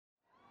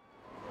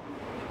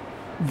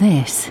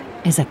This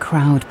is a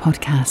Crowd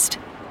podcast.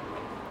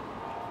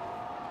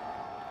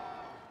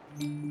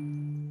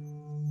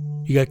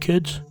 You got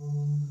kids?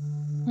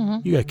 Mm-hmm.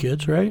 You got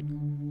kids, right?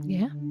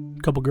 Yeah.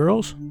 Couple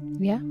girls?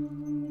 Yeah.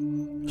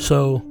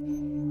 So,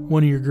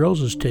 one of your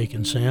girls is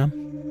taken, Sam.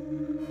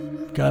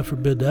 God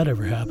forbid that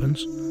ever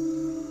happens.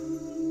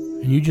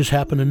 And you just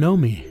happen to know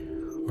me,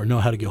 or know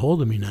how to get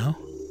hold of me now.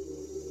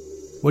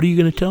 What are you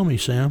going to tell me,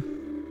 Sam?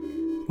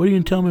 What are you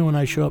going to tell me when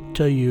I show up to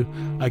tell you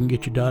I can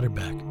get your daughter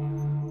back?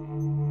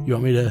 You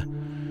want me to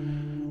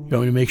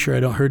make sure I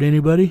don't hurt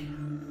anybody?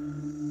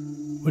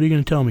 What are you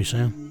going to tell me,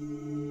 Sam?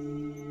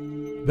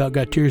 You about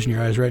got tears in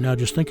your eyes right now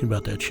just thinking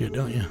about that shit,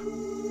 don't you?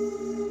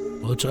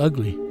 Well, it's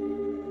ugly.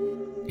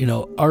 You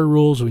know, our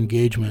rules of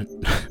engagement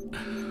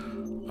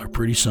are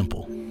pretty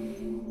simple.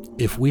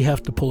 If we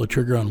have to pull a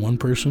trigger on one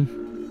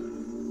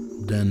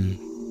person, then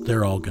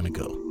they're all going to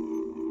go.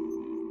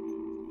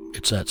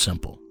 It's that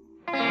simple.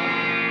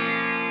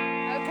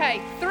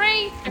 Okay,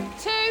 3,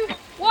 2,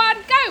 1,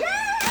 go!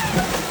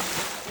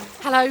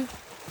 Hello,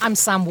 I'm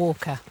Sam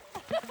Walker.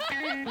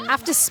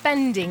 After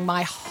spending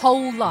my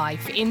whole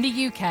life in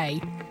the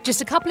UK,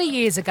 just a couple of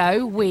years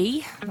ago,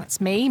 that's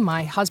me,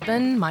 my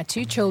husband, my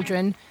 2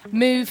 children,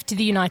 moved to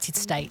the United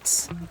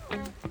States.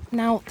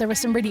 Now, there are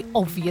some really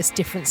obvious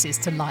differences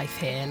to life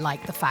here,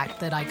 like the fact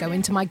that I go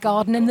into my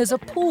garden and there's a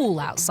pool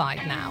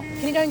outside now.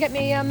 Can you go and get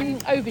me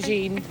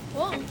aubergine?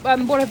 What?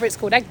 Whatever it's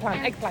called,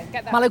 eggplant, get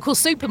that. My local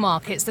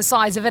supermarket's the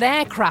size of an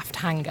aircraft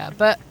hangar,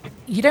 but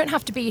you don't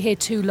have to be here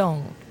too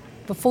long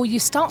before you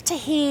start to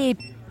hear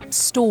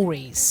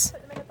stories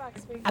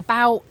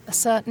about a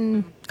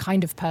certain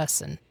kind of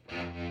person.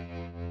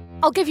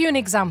 I'll give you an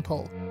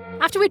example.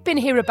 After we'd been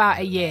here about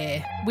a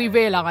year, we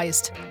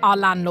realised our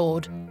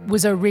landlord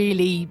was a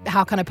really,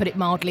 how can I put it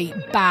mildly,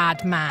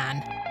 bad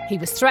man. He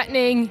was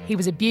threatening, he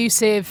was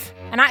abusive,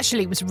 and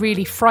actually it was a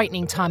really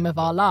frightening time of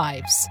our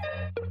lives.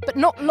 But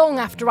not long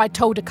after I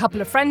told a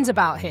couple of friends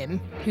about him,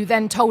 who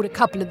then told a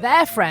couple of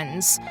their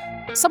friends,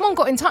 someone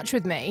got in touch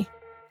with me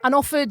and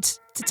offered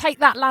to take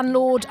that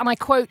landlord, and I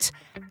quote,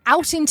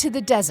 out into the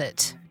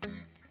desert.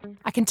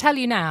 I can tell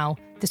you now,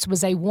 this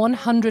was a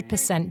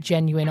 100%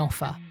 genuine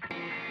offer.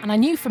 And I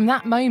knew from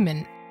that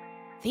moment,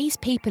 these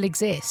people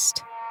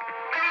exist.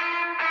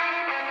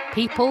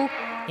 People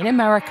in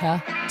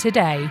America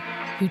today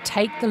who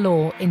take the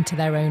law into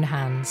their own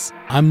hands.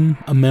 I'm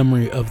a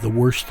memory of the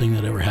worst thing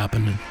that ever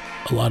happened in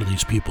a lot of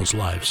these people's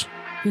lives.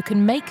 Who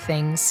can make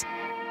things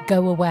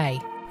go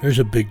away. There's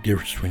a big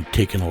difference between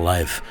taking a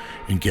life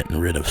and getting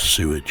rid of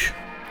sewage.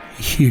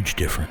 A huge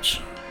difference.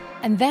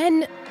 And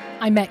then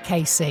I met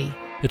Casey.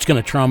 It's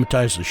going to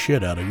traumatize the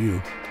shit out of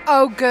you.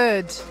 Oh,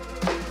 good.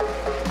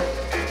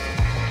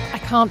 I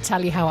can't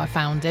tell you how I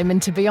found him,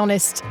 and to be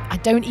honest, I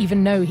don't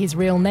even know his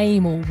real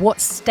name or what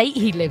state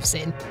he lives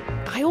in.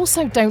 I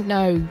also don't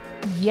know,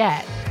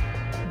 yet,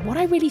 what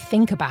I really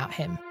think about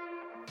him.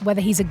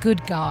 Whether he's a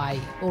good guy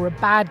or a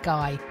bad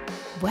guy,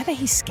 whether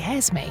he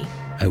scares me.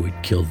 I would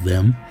kill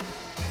them,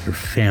 their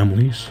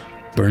families,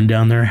 burn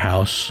down their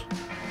house,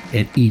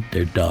 and eat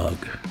their dog.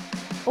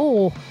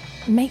 Or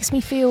makes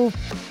me feel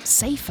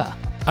safer.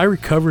 I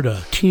recovered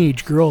a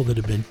teenage girl that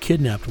had been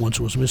kidnapped once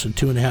and was missing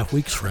 2.5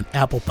 weeks for an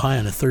apple pie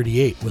on a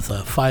 38 with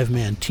a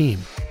 5-man team.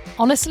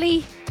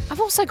 Honestly,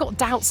 I've also got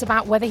doubts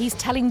about whether he's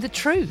telling the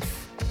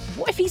truth.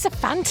 What if he's a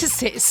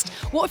fantasist?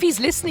 What if he's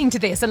listening to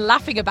this and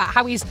laughing about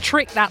how he's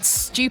tricked that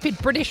stupid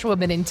British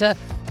woman into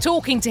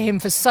talking to him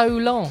for so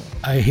long?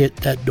 I hit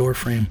that door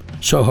frame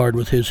so hard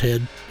with his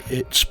head,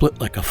 it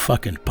split like a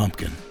fucking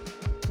pumpkin.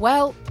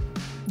 Well,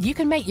 you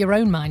can make your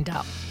own mind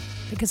up,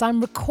 because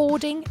I'm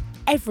recording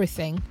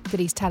everything that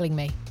he's telling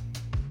me.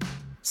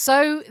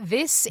 So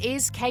this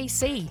is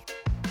KC,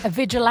 a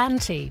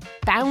vigilante,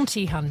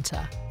 bounty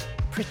hunter,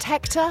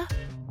 protector,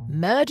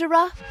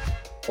 murderer,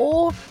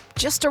 or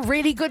just a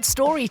really good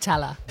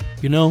storyteller.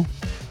 You know,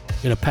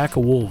 in a pack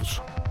of wolves,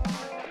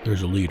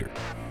 there's a leader.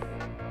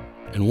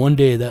 And one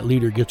day that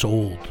leader gets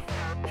old,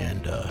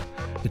 and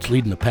it's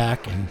leading the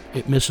pack, and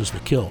it misses the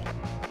kill.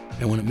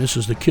 And when it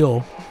misses the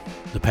kill,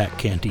 the pack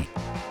can't eat.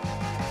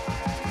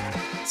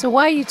 So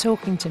why are you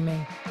talking to me?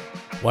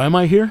 Why am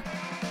I here?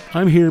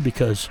 I'm here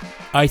because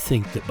I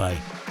think that by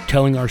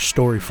telling our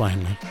story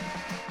finally,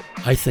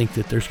 I think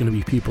that there's going to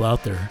be people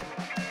out there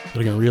that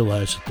are going to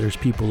realize that there's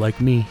people like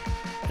me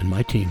and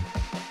my team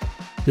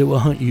that will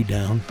hunt you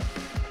down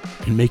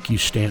and make you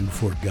stand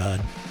before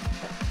God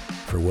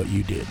for what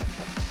you did.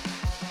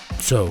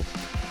 So,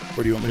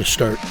 where do you want me to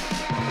start?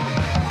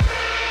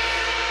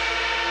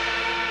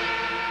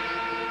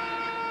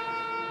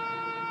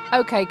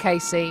 Okay,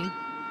 Casey.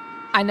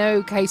 I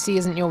know Casey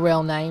isn't your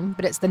real name,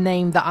 but it's the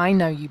name that I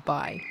know you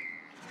by.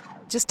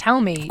 Just tell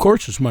me. Of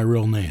course it's my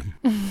real name.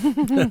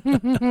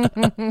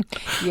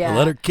 Yeah. The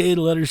letter K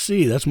to letter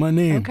C, that's my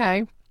name.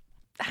 Okay.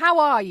 How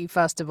are you,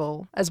 first of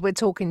all, as we're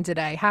talking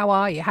today? How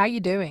are you? How are you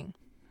doing?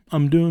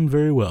 I'm doing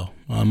very well.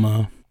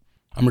 I'm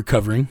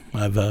recovering.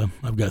 I've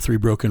got 3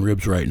 broken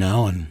ribs right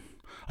now, and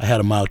I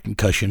had a mild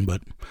concussion,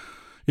 but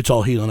it's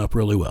all healing up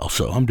really well,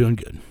 so I'm doing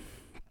good.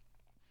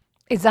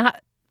 Is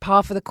that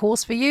par for the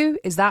course for you?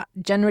 Is that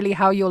generally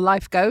how your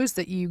life goes,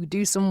 that you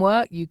do some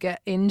work, you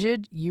get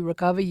injured, you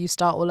recover, you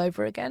start all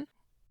over again?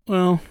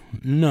 Well,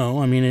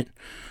 no. I mean,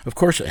 of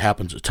course it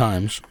happens at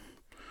times.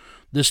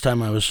 This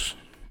time I was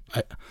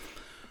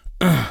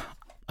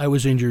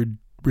injured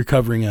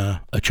recovering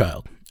a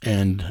child,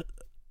 and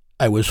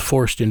I was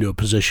forced into a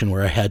position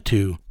where I had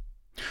to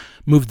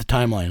move the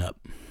timeline up.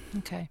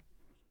 Okay.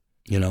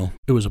 You know,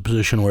 it was a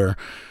position where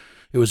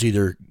it was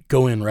either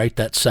go in right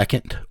that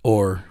second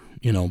or,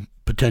 you know,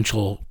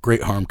 potential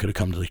great harm could have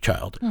come to the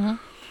child. Mm-hmm.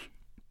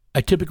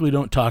 I typically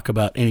don't talk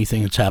about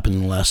anything that's happened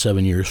in the last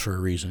 7 years for a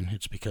reason.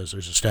 It's because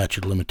there's a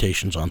statute of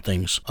limitations on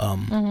things.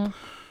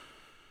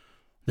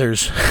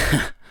 There's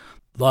a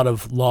lot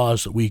of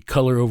laws that we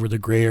color over the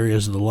gray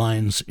areas of the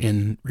lines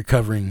in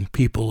recovering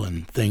people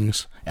and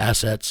things,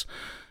 assets,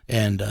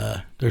 and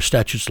there's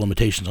statutes of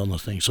limitations on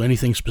those things. So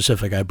anything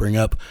specific I bring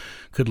up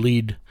could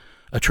lead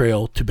a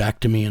trail back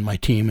to me and my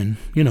team and,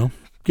 you know,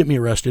 get me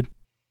arrested.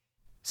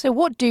 So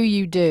what do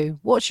you do?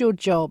 What's your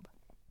job?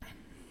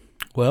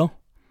 Well,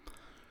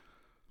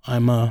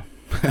 I'm I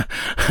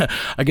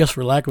guess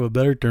for lack of a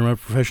better term, I'm a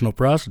professional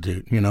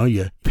prostitute. You know,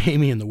 you pay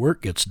me and the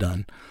work gets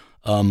done.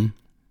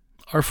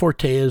 Our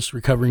forte is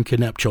recovering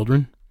kidnapped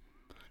children.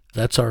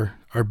 That's our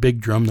big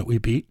drum that we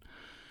beat.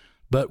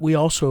 But we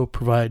also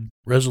provide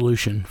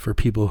resolution for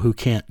people who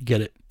can't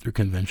get it through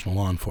conventional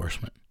law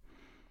enforcement.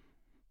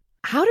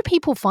 How do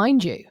people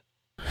find you?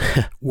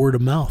 Word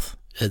of mouth.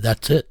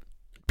 That's it.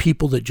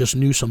 People that just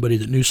knew somebody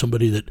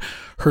that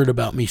heard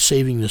about me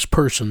saving this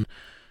person,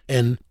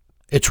 and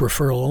it's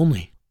referral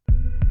only.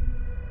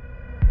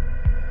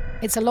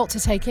 It's a lot to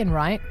take in,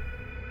 right?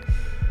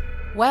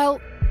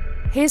 Well,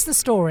 here's the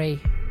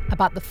story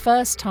about the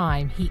first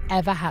time he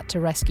ever had to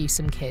rescue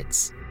some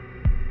kids.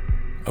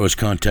 I was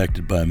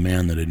contacted by a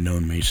man that had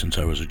known me since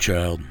I was a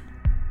child.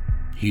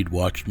 He'd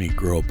watched me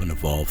grow up and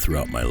evolve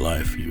throughout my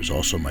life. He was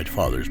also my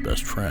father's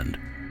best friend.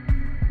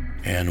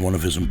 And one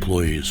of his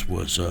employees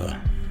was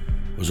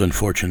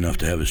unfortunate enough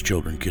to have his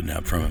children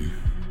kidnapped from him.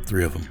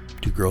 3 of them,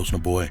 2 girls and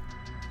a boy.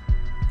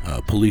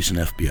 Police and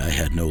FBI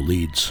had no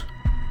leads.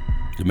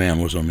 The man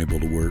was unable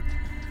to work,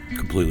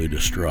 completely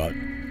distraught.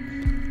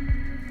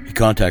 He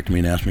contacted me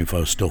and asked me if I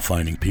was still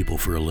finding people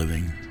for a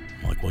living.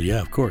 I'm like, well,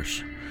 yeah, of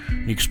course.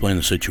 And he explained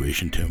the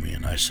situation to me,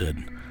 and I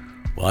said,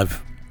 well,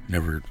 I've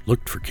never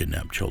looked for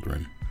kidnapped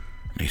children.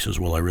 And he says,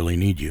 well, I really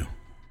need you.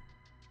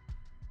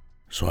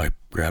 So I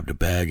grabbed a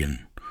bag and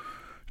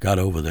got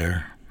over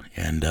there,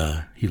 and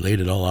he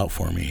laid it all out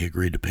for me. He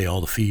agreed to pay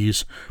all the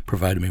fees,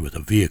 provided me with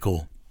a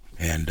vehicle,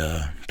 and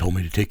told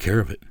me to take care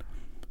of it.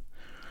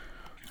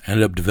 I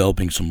ended up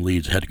developing some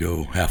leads. I had to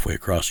go halfway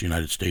across the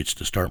United States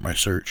to start my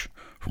search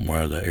from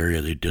where the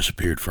area they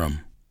disappeared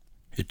from.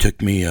 It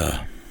took me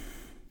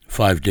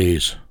 5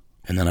 days,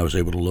 and then I was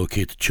able to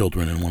locate the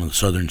children in one of the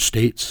southern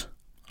states.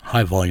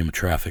 High volume of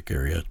traffic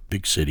area,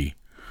 big city.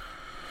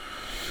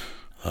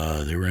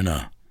 They were in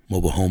a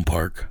mobile home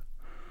park,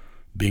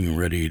 being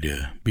ready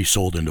to be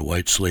sold into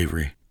white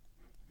slavery.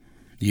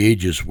 The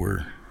ages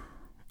were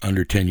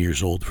under 10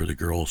 years old for the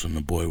girls, and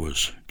the boy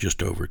was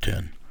just over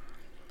 10.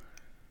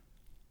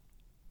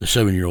 The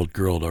 7-year-old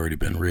girl had already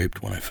been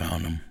raped when I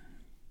found him.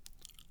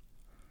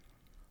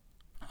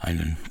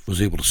 I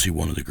was able to see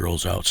one of the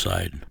girls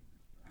outside.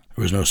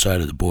 There was no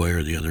sight of the boy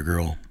or the other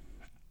girl.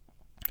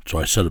 So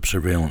I set up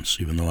surveillance,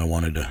 even though I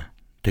wanted to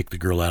take the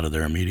girl out of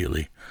there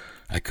immediately.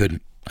 I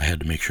couldn't. I had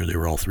to make sure they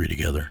were all 3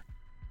 together.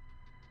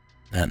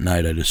 That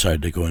night I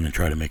decided to go in and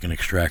try to make an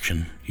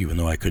extraction, even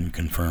though I couldn't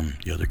confirm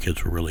the other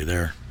kids were really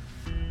there.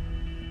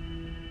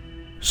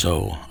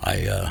 So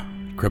I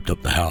crept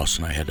up the house,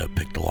 and I had to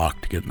pick the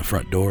lock to get in the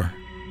front door.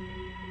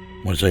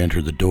 Once I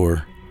entered the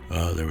door,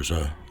 there was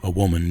a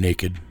woman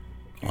naked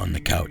on the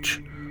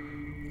couch.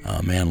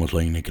 A man was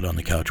laying naked on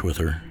the couch with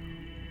her.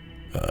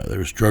 There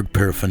was drug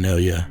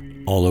paraphernalia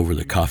all over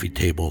the coffee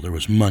table. There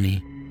was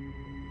money.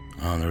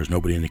 There was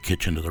nobody in the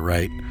kitchen to the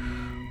right.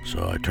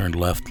 So I turned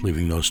left,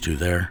 leaving those 2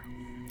 there.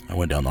 I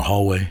went down the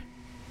hallway.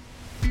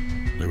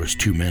 There was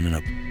 2 men in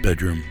a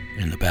bedroom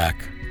in the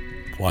back,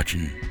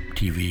 watching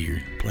TV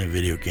or playing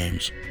video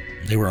games.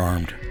 They were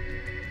armed.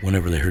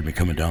 Whenever they heard me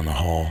coming down the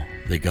hall,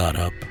 they got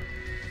up.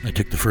 I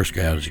took the first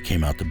guy out as he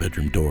came out the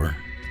bedroom door,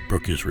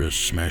 broke his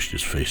wrist, smashed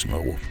his face in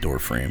the door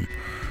frame.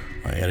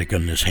 I had a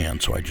gun in his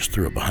hand, so I just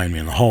threw it behind me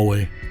in the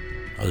hallway.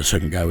 The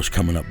second guy was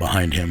coming up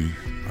behind him.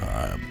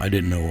 I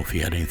didn't know if he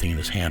had anything in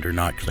his hand or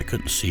not because I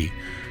couldn't see,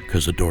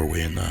 because the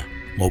doorway in the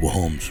mobile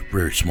home's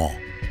very small.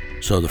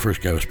 So the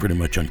first guy was pretty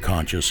much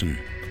unconscious and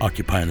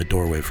occupying the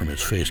doorway from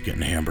his face,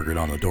 getting hamburgered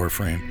on the door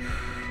frame.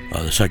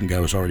 The second guy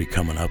was already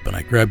coming up, and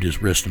I grabbed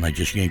his wrist and I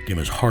just yanked him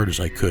as hard as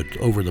I could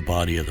over the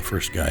body of the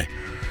first guy,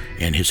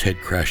 and his head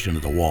crashed into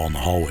the wall in the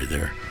hallway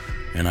there,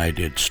 and I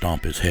did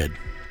stomp his head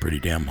pretty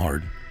damn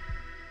hard.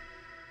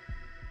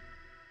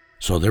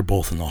 So they're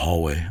both in the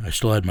hallway. I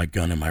still had my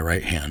gun in my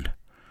right hand,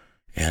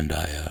 and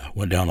I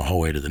went down the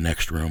hallway to the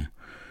next room,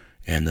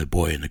 and the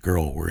boy and the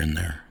girl were in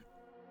there.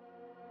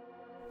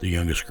 The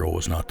youngest girl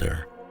was not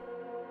there.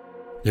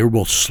 They were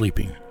both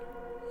sleeping.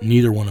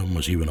 Neither one of them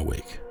was even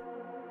awake.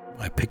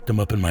 I picked them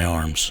up in my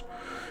arms,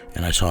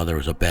 and I saw there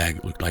was a bag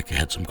that looked like it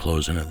had some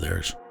clothes in it of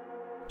theirs.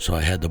 So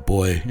I had the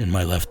boy in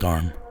my left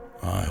arm.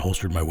 I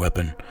holstered my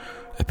weapon.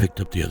 I picked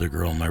up the other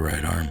girl in my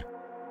right arm,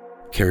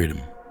 carried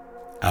him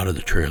out of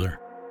the trailer.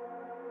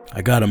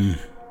 I got him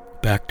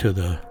back to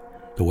the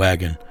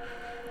wagon,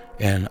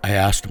 and I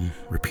asked him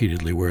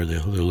repeatedly where the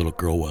little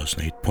girl was,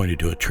 and he pointed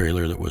to a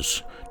trailer that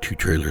was 2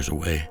 trailers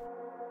away.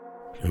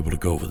 I was able to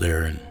go over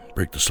there and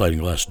break the sliding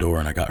glass door,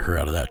 and I got her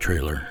out of that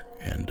trailer,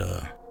 and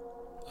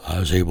I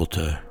was able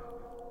to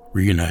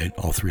reunite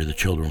all 3 of the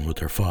children with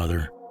their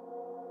father.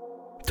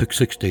 It took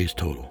 6 days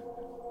total,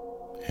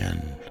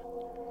 and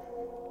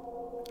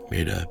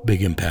made a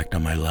big impact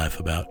on my life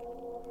about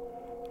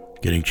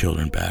getting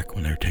children back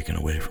when they're taken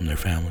away from their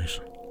families.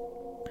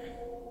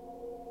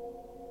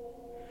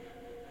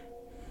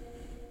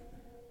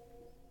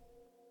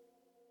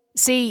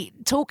 See,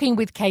 talking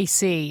with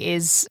KC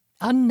is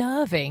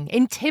unnerving,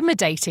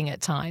 intimidating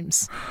at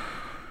times.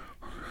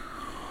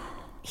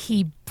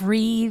 He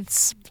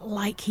breathes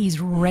like he's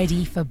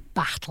ready for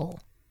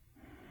battle.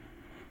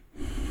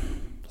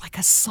 Like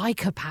a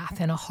psychopath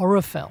in a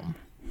horror film.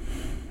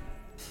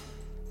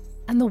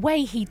 And the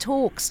way he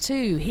talks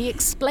too, he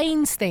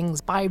explains things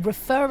by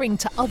referring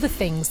to other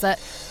things that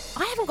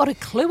I haven't got a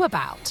clue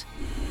about.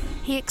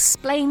 He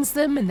explains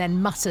them and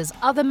then mutters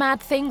other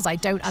mad things I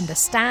don't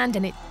understand,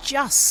 and it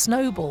just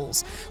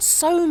snowballs.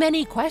 So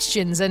many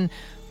questions, and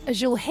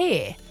as you'll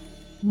hear,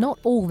 not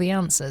all the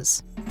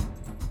answers.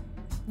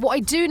 What I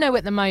do know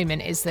at the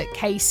moment is that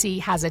KC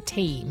has a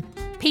team.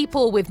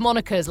 People with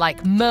monikers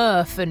like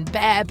Murph and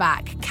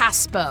Bareback,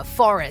 Casper,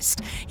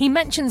 Forrest. He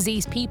mentions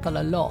these people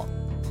a lot.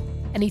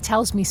 And he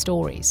tells me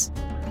stories.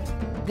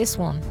 This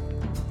one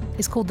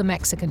is called The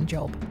Mexican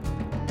Job.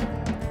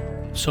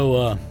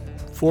 So,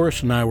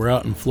 Forrest and I were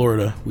out in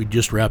Florida. We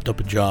just wrapped up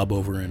a job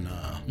over in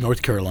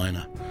North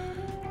Carolina.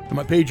 And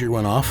my pager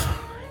went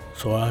off,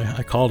 so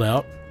I called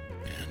out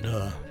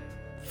and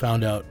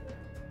found out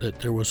that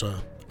there was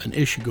an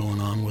issue going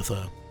on with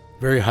a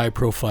very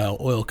high-profile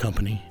oil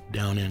company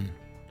down in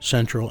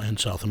Central and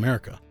South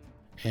America.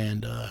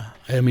 And I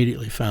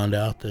immediately found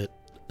out that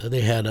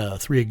they had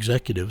 3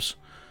 executives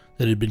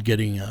that had been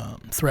getting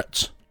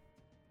threats.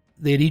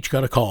 They had each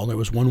got a call. There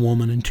was 1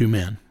 woman and 2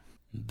 men.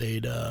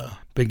 They'd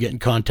been getting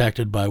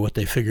contacted by what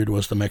they figured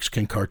was the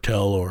Mexican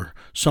cartel or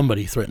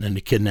somebody threatening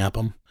to kidnap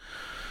them.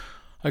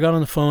 I got on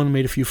the phone and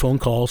made a few phone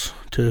calls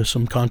to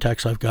some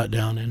contacts I've got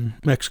down in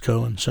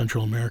Mexico and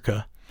Central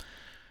America.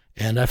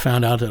 And I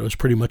found out that it was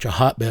pretty much a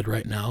hotbed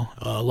right now.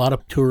 A lot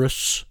of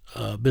tourists,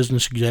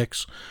 business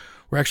execs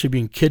were actually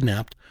being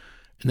kidnapped,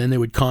 and then they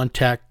would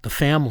contact the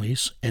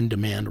families and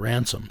demand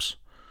ransoms.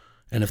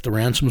 And if the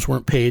ransoms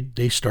weren't paid,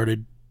 they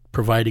started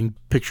providing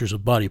pictures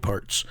of body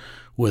parts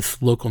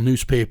with local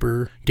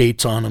newspaper,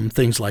 dates on them,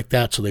 things like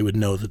that, so they would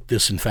know that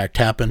this in fact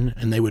happened.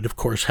 And they would, of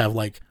course, have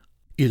like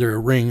either a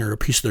ring or a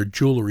piece of their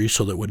jewelry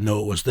so that would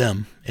know it was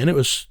them. And it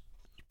was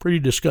pretty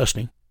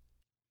disgusting.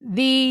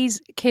 These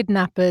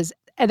kidnappers,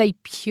 are they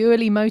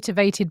purely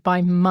motivated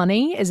by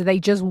money? Is they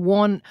just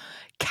want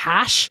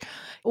cash?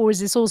 Or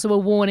is this also a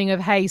warning of,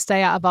 hey,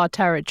 stay out of our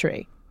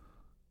territory?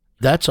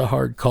 That's a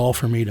hard call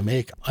for me to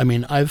make. I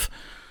mean, I've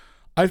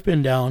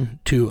been down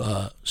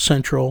to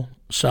Central,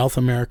 South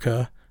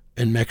America,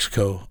 and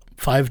Mexico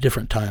 5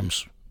 different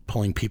times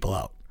pulling people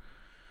out.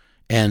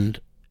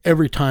 And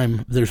every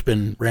time there's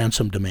been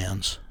ransom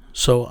demands.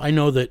 So I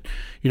know that,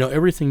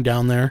 everything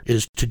down there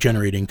is to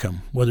generate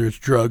income, whether it's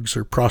drugs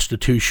or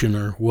prostitution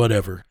or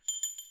whatever.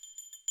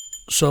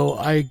 So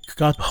I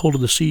got hold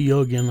of the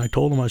CEO again, and I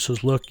told him, I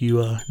says, look,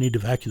 you need to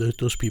evacuate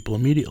those people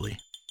immediately.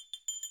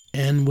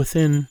 And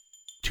within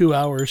 2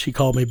 hours, he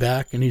called me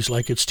back, and he's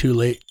like, it's too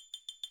late.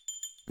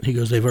 He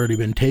goes, they've already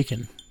been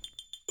taken.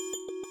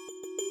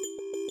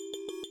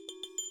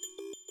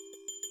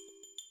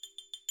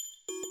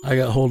 I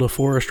got hold of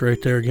Forrest right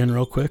there again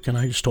real quick, and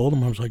I just told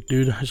him, I was like,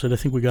 dude, I said, I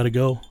think we got to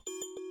go.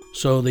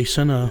 So they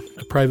sent a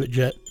private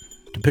jet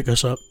to pick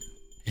us up,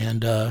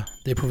 and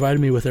they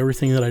provided me with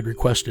everything that I'd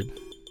requested,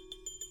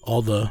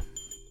 all the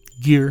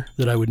gear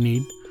that I would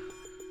need,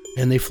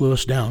 and they flew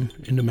us down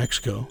into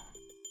Mexico.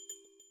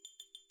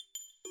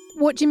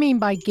 What do you mean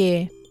by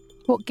gear?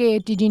 What gear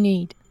did you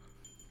need?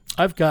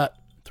 I've got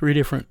 3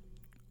 different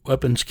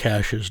weapons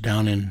caches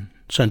down in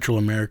Central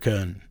America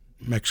and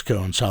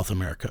Mexico and South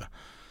America.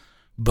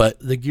 But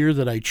the gear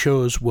that I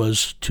chose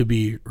was to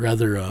be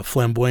rather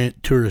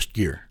flamboyant tourist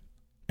gear.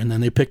 And then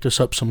they picked us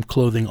up some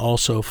clothing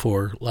also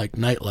for like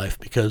nightlife,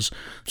 because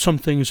some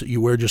things that you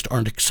wear just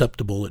aren't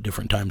acceptable at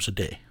different times of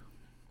day.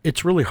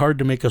 It's really hard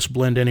to make us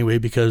blend anyway,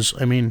 because,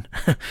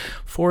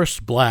 Forrest's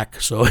black,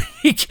 so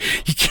you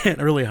can't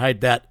really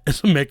hide that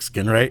as a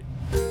Mexican, right?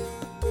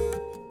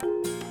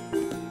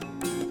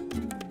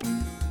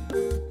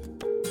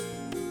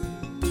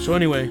 So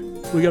anyway,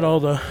 we got all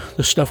the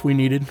stuff we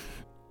needed.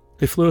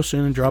 They flew us in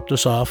and dropped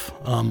us off.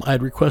 I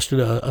had requested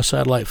a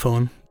satellite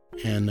phone,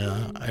 and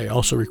I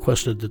also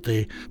requested that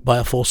they buy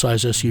a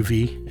full-size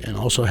SUV and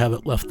also have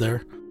it left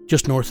there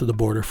just north of the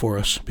border for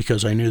us,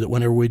 because I knew that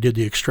whenever we did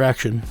the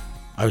extraction,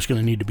 I was going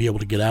to need to be able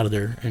to get out of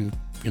there and,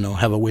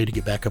 have a way to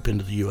get back up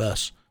into the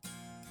U.S.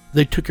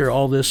 They took care of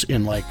all this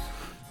in like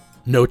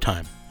no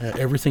time.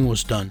 Everything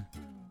was done.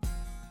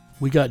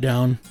 We got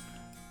down,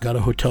 got a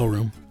hotel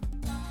room,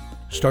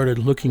 started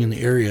looking in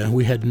the area.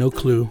 We had no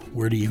clue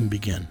where to even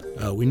begin.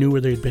 We knew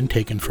where they'd been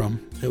taken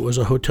from. It was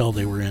a hotel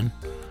they were in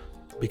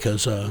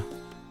because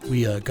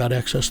we got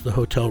access to the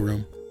hotel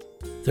room.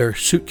 Their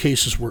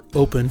suitcases were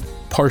open,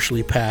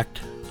 partially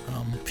packed.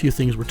 A few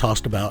things were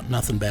tossed about,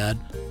 nothing bad.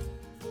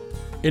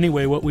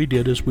 Anyway, what we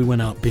did is we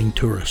went out being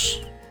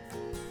tourists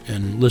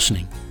and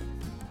listening.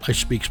 I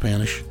speak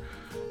Spanish,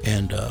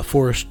 and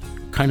Forrest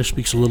kind of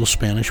speaks a little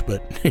Spanish,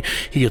 but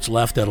he gets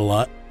laughed at a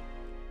lot.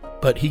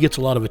 But he gets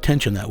a lot of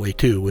attention that way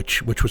too,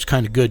 which was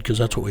kind of good because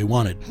that's what we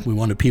wanted. We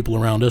wanted people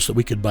around us that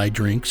we could buy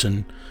drinks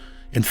and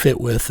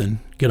fit with and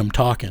get them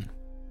talking.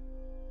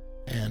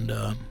 And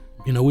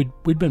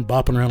we'd been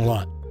bopping around a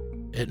lot.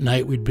 At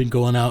night, we'd been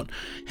going out,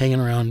 hanging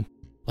around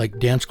like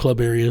dance club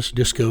areas,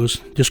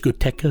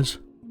 discotecas.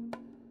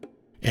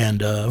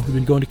 And we've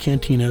been going to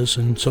cantinas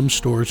and some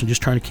stores and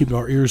just trying to keep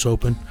our ears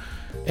open.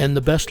 And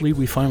the best lead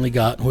we finally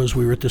got was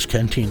we were at this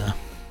cantina.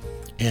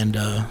 And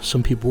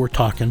some people were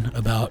talking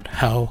about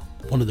how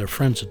one of their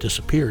friends had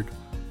disappeared.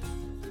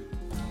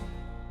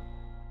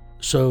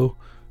 So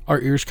our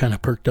ears kind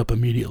of perked up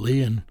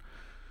immediately, and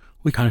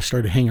we kind of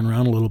started hanging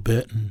around a little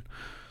bit. And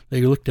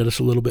they looked at us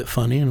a little bit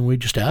funny, and we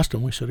just asked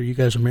them, we said, "Are you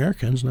guys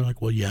Americans?" And they're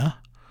like, "Well, yeah."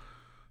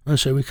 And I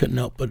said, "We couldn't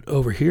help but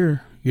over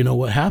here,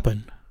 what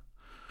happened?"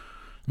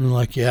 And they're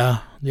like, yeah,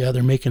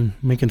 they're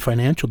making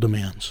financial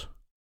demands.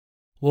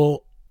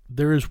 Well,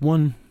 there is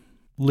one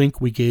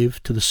link we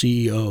gave to the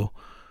CEO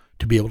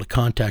to be able to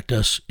contact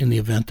us in the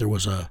event there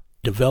was a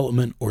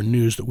development or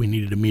news that we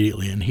needed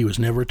immediately, and he was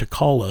never to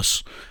call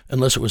us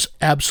unless it was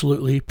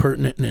absolutely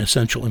pertinent and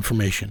essential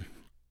information.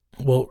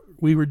 Well,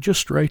 we were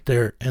just right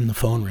there, and the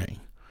phone rang,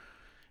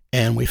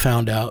 and we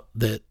found out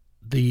that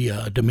the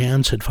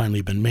demands had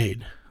finally been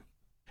made,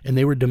 and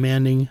they were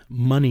demanding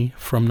money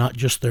from not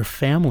just their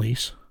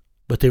families,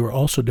 but they were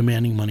also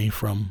demanding money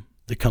from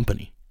the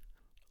company.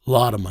 A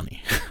lot of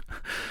money.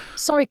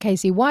 Sorry,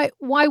 Casey, why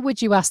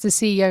would you ask the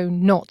CEO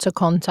not to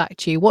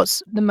contact you?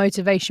 What's the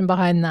motivation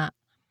behind that?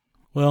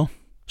 Well,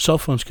 cell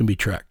phones can be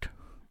tracked,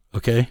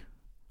 okay?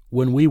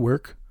 When we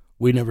work,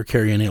 we never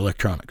carry any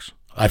electronics.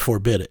 I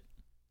forbid it.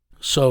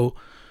 So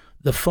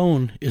the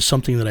phone is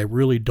something that I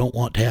really don't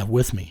want to have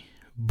with me.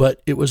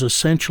 But it was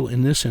essential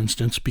in this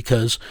instance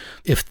because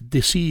if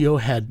the CEO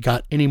had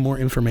got any more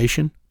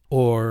information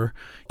or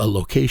a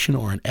location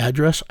or an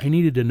address, I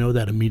needed to know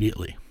that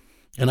immediately.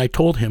 And I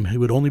told him he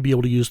would only be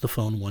able to use the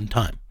phone one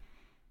time.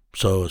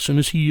 So as soon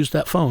as he used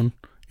that phone,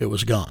 it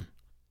was gone.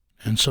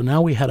 And so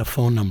now we had a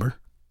phone number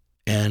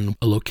and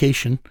a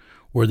location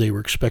where they were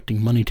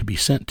expecting money to be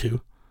sent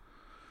to.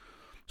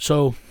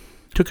 So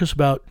it took us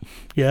about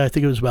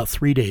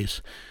 3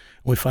 days.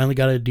 We finally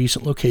got a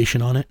decent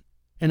location on it.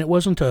 And it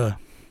wasn't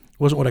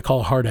what I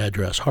call a hard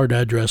address. Hard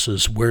address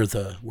is where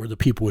the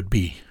people would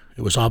be.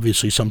 It was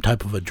obviously some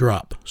type of a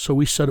drop. So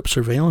we set up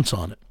surveillance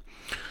on it.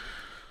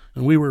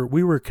 And we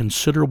were a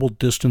considerable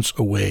distance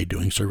away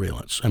doing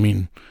surveillance. I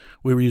mean,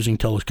 we were using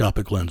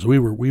telescopic lenses. We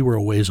were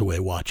a ways away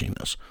watching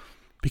this.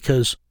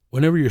 Because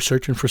whenever you're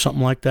searching for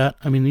something like that,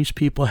 I mean, these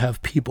people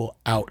have people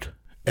out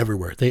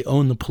everywhere. They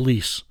own the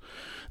police.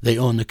 They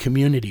own the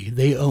community.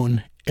 They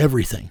own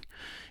everything.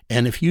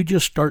 And if you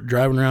just start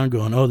driving around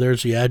going, oh,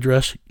 there's the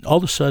address, all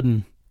of a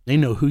sudden they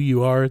know who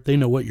you are. They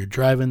know what you're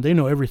driving. They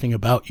know everything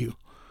about you.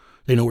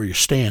 They know where you're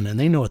staying, and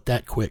they know it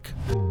that quick.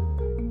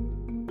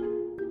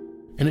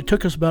 And it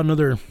took us about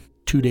another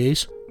 2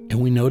 days, and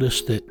we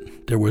noticed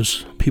that there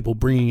was people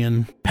bringing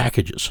in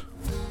packages.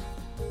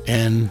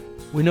 And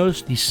we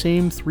noticed these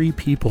same 3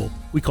 people,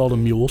 we called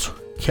them mules,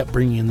 kept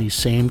bringing in these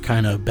same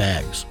kind of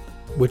bags,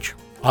 which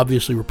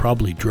obviously were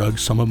probably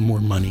drugs. Some of them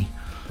were money,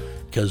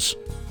 because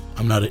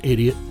I'm not an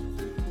idiot.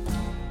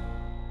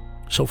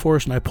 So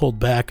Forrest and I pulled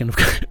back, and of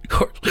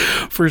course,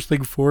 first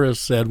thing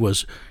Forrest said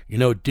was,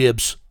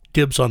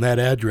 dibs on that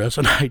address.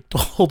 And I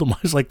told him, I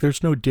was like,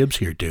 there's no dibs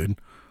here, dude.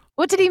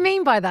 What did he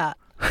mean by that?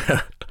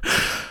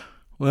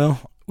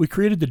 Well, we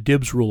created the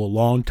dibs rule a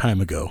long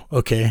time ago,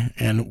 okay?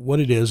 And what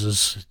it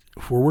is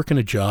if we're working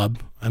a job,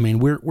 I mean,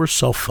 we're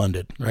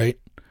self-funded, right?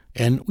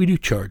 And we do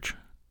charge.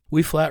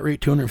 We flat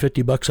rate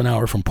 $250 an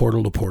hour from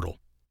portal to portal,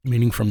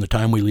 meaning from the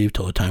time we leave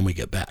till the time we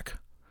get back.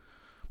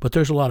 But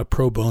there's a lot of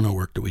pro bono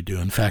work that we do.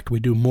 In fact, we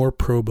do more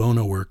pro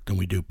bono work than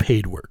we do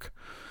paid work.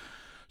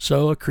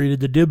 So I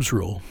created the dibs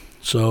rule.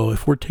 So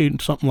if we're taking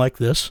something like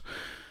this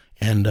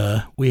and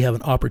we have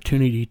an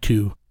opportunity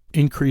to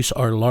increase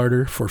our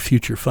larder for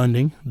future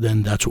funding,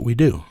 then that's what we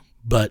do.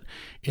 But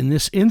in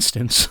this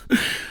instance,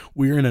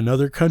 we're in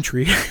another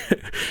country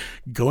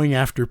going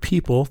after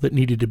people that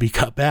needed to be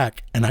cut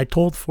back. And I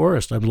told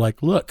Forrest, I'm like,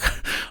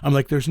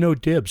 there's no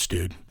dibs,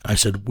 dude. I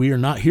said, we are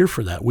not here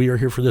for that. We are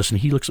here for this.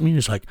 And he looks at me and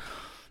he's like,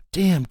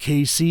 damn,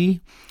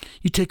 Casey,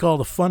 you take all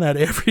the fun out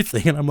of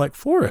everything. And I'm like,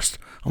 Forrest,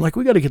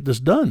 we got to get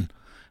this done.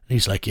 And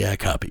he's like, yeah,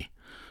 copy.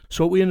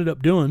 So what we ended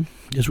up doing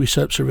is we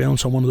set up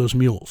surveillance on one of those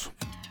mules.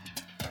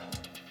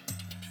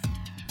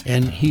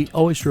 And he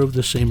always drove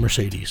the same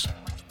Mercedes.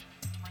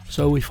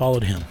 So we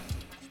followed him.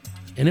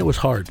 And it was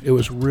hard. It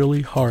was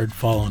really hard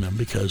following him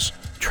because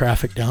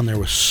traffic down there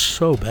was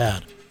so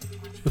bad.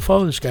 We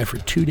followed this guy for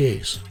 2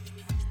 days.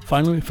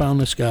 Finally, we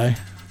found this guy,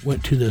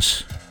 went to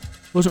this,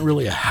 it wasn't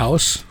really a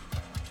house,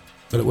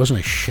 but it wasn't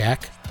a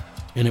shack,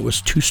 and it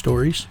was 2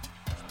 stories.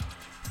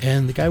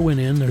 And the guy went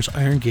in, there's an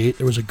iron gate,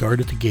 there was a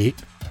guard at the gate,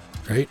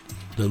 right?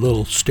 The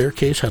little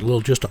staircase had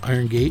just an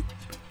iron gate,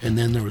 and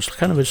then there was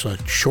kind of just a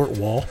short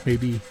wall,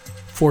 maybe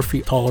 4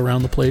 feet tall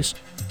around the place.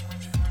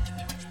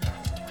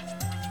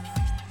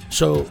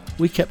 So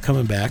we kept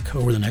coming back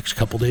over the next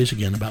couple days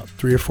again, about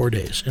 3 or 4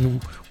 days.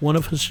 And one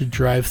of us would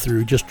drive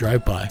through, just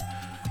drive by.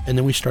 And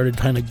then we started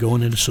kind of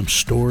going into some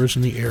stores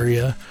in the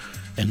area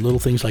and little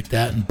things like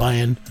that and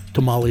buying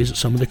tamales at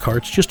some of the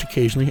carts just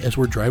occasionally as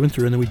we're driving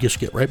through. And then we'd just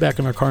get right back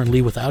in our car and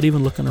leave without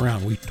even looking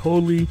around. We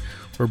totally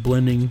were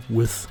blending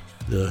with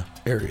the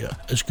area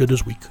as good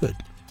as we could.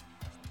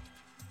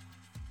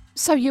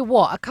 So you're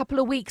what, a couple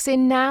of weeks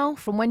in now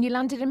from when you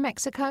landed in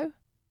Mexico?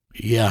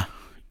 Yeah.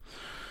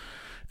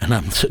 And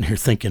I'm sitting here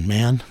thinking,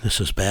 man, this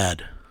is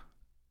bad.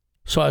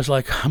 So I was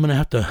like, I'm going to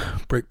have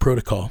to break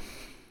protocol.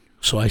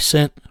 So I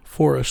sent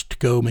Forrest to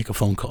go make a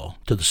phone call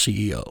to the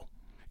CEO.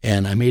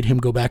 And I made him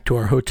go back to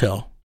our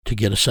hotel to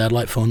get a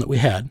satellite phone that we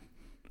had.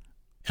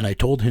 And I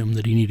told him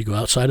that he needed to go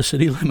outside of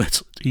city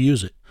limits to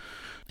use it.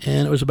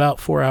 And it was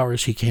about 4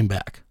 hours he came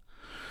back.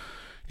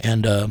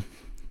 And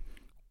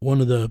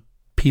one of the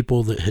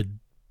people that had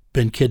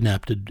been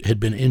kidnapped had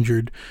been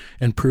injured,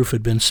 and proof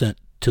had been sent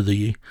to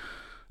the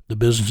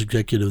business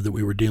executive that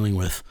we were dealing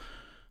with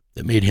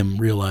that made him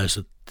realize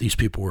that these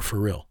people were for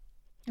real.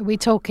 Are we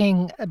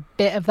talking a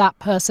bit of that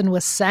person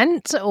was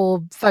sent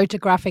or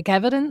photographic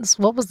evidence?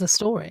 What was the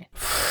story?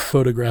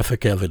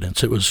 Photographic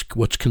evidence. It was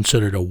what's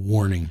considered a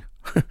warning.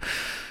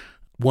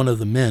 One of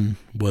the men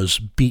was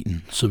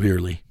beaten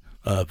severely,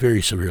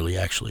 very severely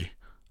actually,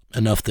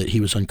 enough that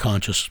he was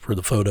unconscious for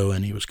the photo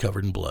and he was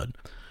covered in blood.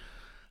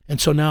 And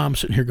so now I'm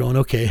sitting here going,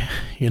 okay,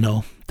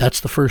 that's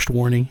the first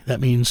warning.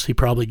 That means he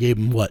probably gave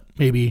him,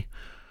 maybe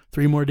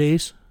 3 more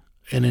days?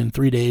 And in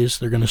 3 days,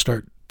 they're going to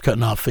start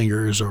cutting off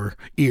fingers or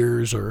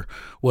ears or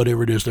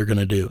whatever it is they're going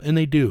to do. And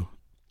they do.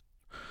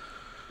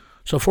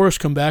 So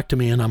Forrest come back to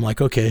me and I'm like,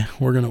 okay,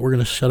 we're going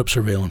to set up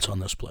surveillance on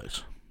this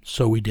place.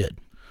 So we did.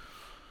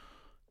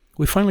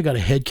 We finally got a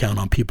head count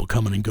on people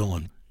coming and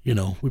going.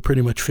 We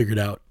pretty much figured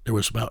out there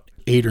was about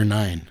 8 or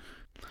 9.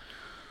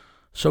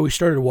 So we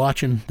started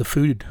watching the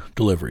food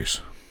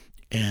deliveries,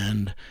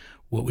 and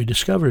what we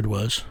discovered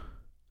was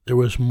there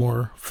was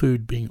more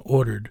food being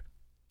ordered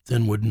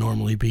than would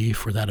normally be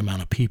for that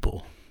amount of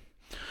people.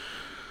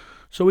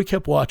 So we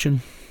kept watching,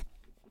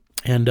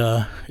 and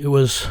it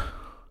was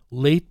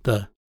late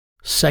the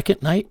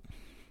second night,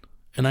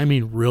 and I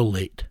mean real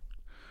late.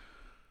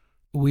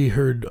 We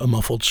heard a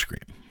muffled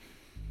scream.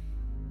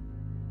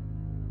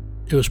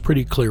 It was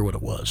pretty clear what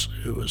it was.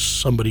 It was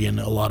somebody in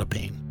a lot of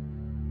pain.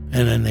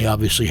 And then they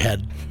obviously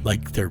had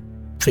their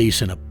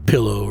face in a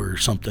pillow or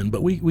something,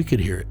 but we could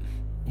hear it.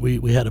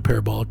 We had a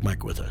parabolic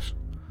mic with us.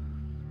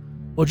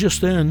 Well,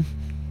 just then,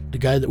 the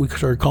guy that we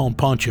started calling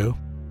Pancho,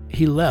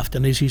 he left,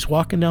 and as he's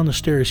walking down the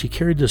stairs, he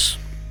carried this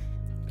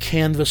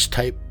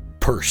canvas-type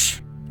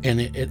purse,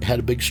 and it had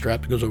a big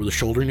strap that goes over the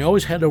shoulder, and he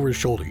always had it over his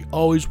shoulder. He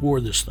always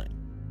wore this thing.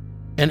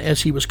 And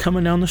as he was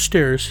coming down the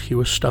stairs, he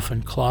was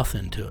stuffing cloth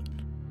into it.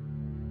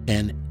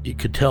 And you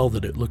could tell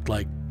that it looked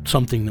like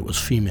something that was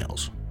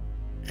female's.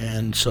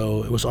 And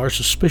so it was our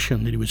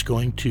suspicion that he was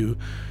going to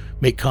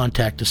make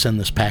contact to send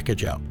this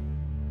package out.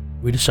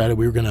 We decided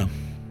we were going to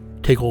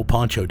take old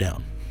Pancho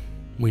down.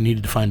 We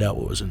needed to find out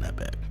what was in that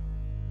bag.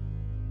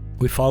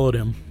 We followed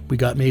him. We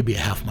got maybe a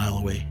half mile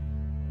away.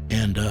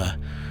 And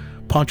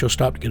Pancho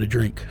stopped to get a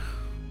drink.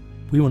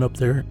 We went up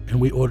there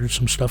and we ordered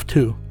some stuff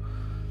too.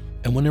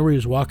 And whenever he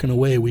was walking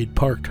away, we'd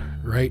parked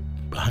right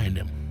behind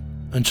him.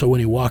 And so when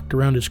he walked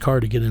around his car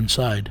to get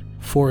inside,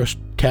 Forrest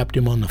tapped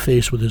him on the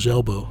face with his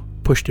elbow,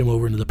 pushed him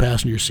over into the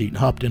passenger seat and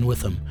hopped in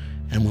with him.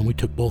 And when we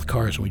took both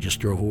cars, we just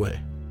drove away.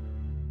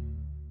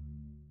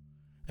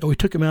 And we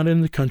took him out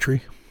into the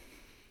country,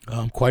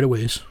 quite a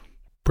ways,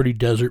 pretty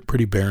desert,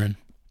 pretty barren.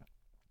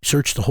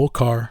 Searched the whole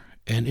car,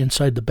 and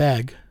inside the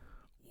bag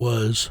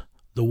was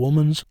the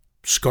woman's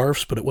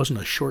scarves, but it wasn't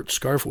a short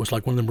scarf. It was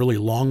like one of them really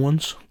long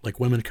ones, like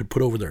women could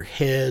put over their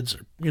heads.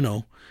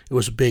 It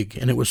was big,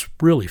 and it was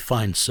really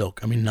fine silk.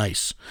 I mean,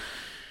 nice.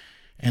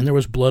 And there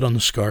was blood on the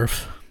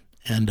scarf,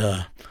 and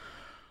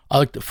I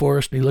looked at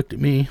Forrest, and he looked at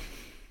me,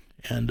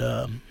 and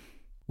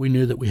we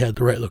knew that we had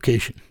the right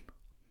location.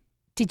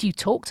 Did you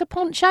talk to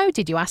Pancho?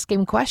 Did you ask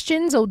him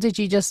questions, or did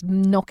you just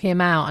knock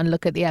him out and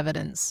look at the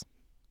evidence?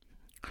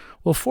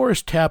 Well,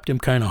 Forrest tapped him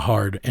kind of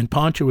hard, and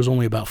Pancho was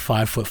only about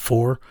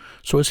 5'4",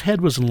 so his head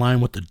was in line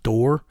with the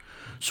door.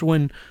 So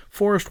when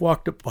Forrest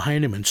walked up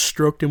behind him and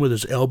stroked him with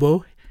his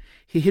elbow,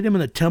 he hit him in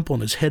the temple,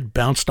 and his head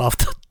bounced off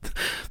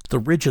the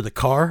ridge of the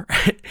car,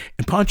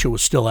 and Pancho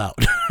was still out.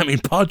 I mean,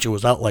 Pancho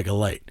was out like a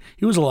light.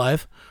 He was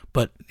alive,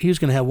 but he was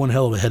going to have one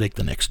hell of a headache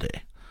the next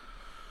day.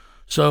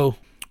 So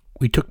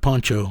we took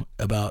Pancho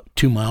about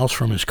 2 miles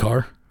from his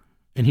car,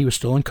 and he was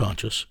still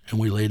unconscious, and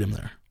we laid him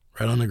there,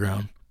 right on the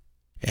ground,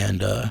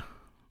 and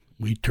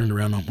we turned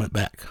around and went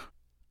back.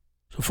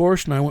 So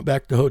Forrest and I went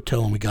back to the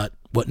hotel, and we got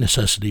what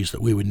necessities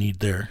that we would need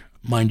there.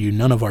 Mind you,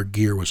 none of our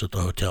gear was at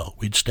the hotel.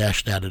 We'd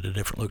stashed that at a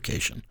different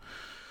location.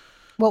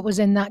 What was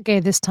in that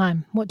gear this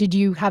time? What did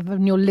you have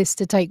on your list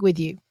to take with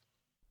you?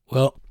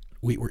 Well,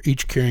 we were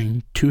each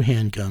carrying 2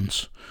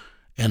 handguns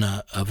and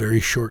a very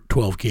short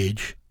 12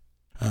 gauge.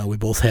 We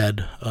both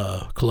had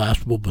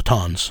collapsible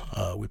batons.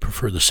 We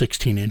prefer the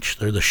 16-inch.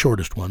 They're the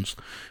shortest ones.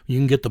 You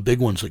can get the big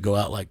ones that go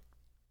out like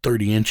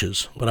 30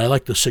 inches, but I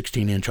like the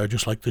 16-inch. I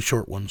just like the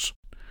short ones.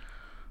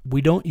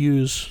 We don't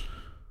use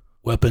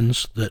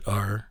weapons that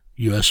are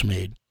U.S.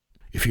 made.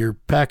 If you're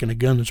packing a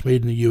gun that's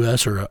made in the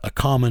U.S. or a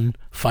common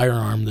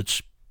firearm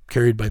that's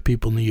carried by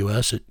people in the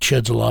U.S., it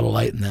sheds a lot of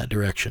light in that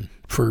direction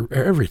for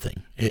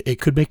everything.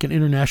 It could make an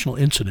international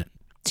incident.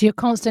 So you're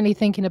constantly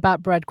thinking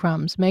about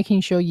breadcrumbs,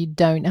 making sure you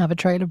don't have a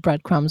trail of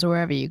breadcrumbs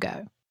wherever you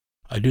go.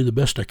 I do the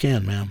best I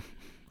can, ma'am.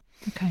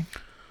 Okay.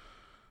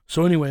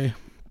 So anyway,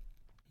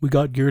 we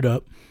got geared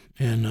up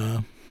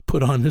and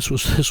put on. This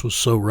was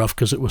so rough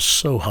because it was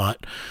so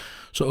hot.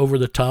 So over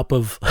the top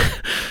of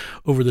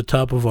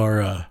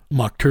our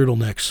mock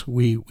turtlenecks,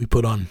 we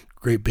put on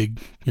great big,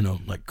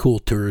 like cool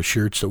tourist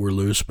shirts that were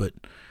loose, but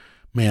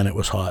man, it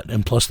was hot.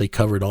 And plus they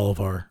covered all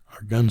of our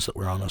guns that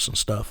were on us and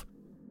stuff.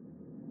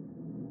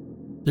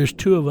 There's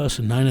 2 of us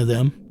and 9 of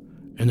them,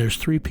 and there's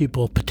 3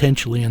 people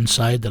potentially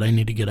inside that I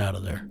need to get out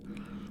of there.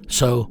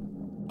 So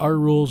our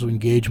rules of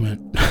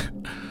engagement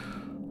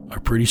are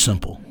pretty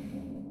simple.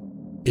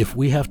 If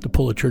we have to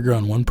pull a trigger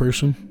on one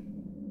person,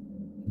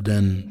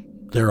 then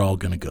they're all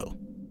going to go.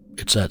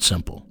 It's that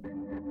simple.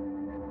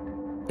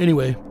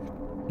 Anyway,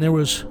 there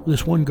was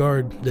this one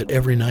guard that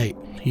every night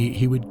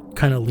he would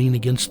kind of lean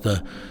against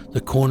the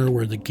corner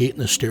where the gate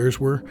and the stairs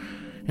were,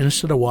 and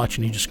instead of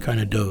watching, he just kind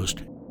of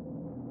dozed.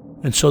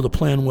 And so the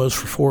plan was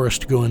for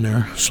Forrest to go in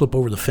there, slip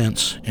over the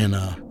fence, and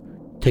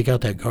take out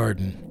that guard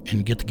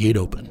and get the gate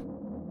open.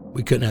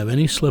 We couldn't have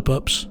any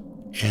slip-ups,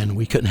 and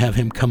we couldn't have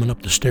him coming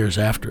up the stairs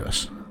after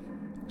us.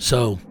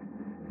 So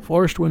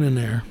Forrest went in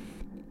there.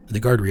 The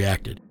guard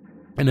reacted.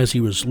 And as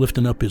he was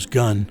lifting up his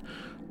gun,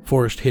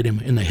 Forrest hit him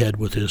in the head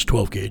with his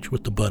 12 gauge,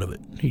 with the butt of it.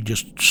 He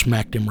just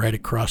smacked him right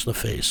across the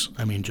face.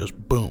 I mean, just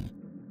boom.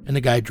 And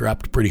the guy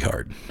dropped pretty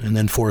hard. And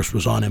then Forrest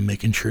was on him,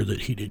 making sure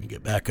that he didn't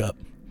get back up.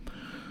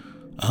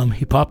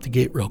 He popped the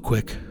gate real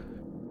quick.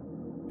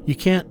 You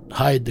can't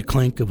hide the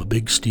clank of a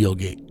big steel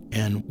gate.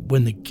 And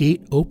when the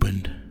gate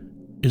opened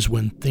is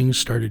when things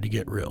started to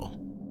get real.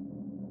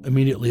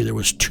 Immediately there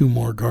was 2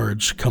 more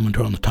guards coming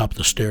on the top of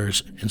the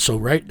stairs. And so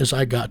right as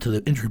I got to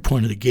the entry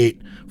point of the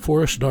gate,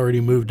 Forrest had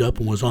already moved up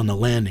and was on the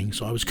landing.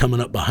 So I was coming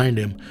up behind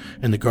him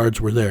and the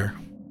guards were there.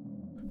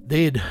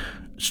 They had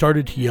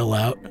started to yell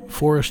out.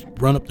 Forrest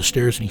run up the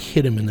stairs and he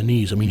hit him in the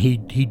knees. I mean,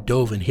 he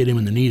dove and hit him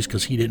in the knees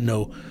because he didn't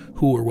know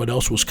who or what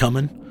else was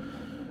coming.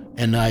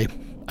 And I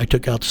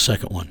took out the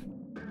second one.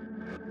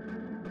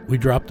 We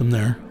dropped them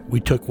there. We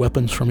took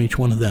weapons from each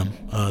one of them.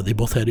 They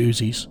both had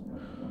Uzis.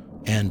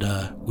 And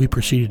we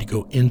proceeded to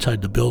go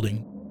inside the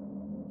building.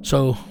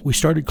 So we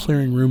started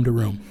clearing room to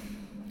room.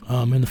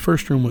 And the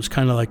first room was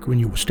kind of like when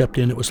you stepped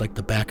in, it was like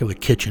the back of a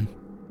kitchen.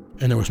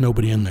 And there was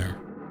nobody in there.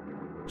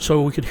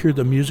 So we could hear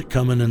the music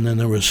coming, and then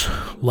there was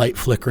light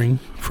flickering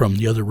from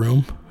the other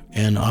room.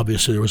 And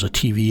obviously there was a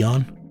TV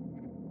on.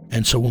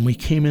 And so when we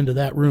came into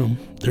that room,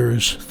 there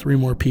was 3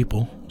 more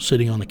people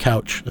sitting on the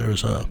couch. There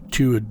was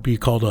 2 would be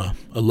called a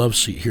love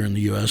seat here in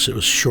the U.S. It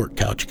was a short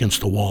couch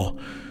against the wall.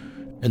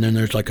 And then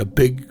there's like a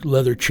big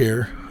leather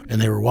chair,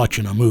 and they were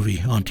watching a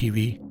movie on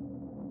TV.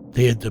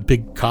 They had the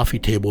big coffee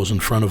tables in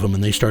front of them,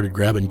 and they started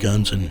grabbing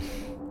guns, and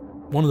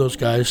one of those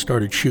guys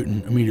started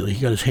shooting immediately.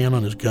 He got his hand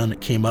on his gun.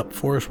 It came up.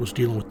 Forrest was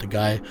dealing with the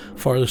guy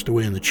farthest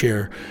away in the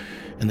chair,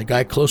 and the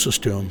guy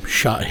closest to him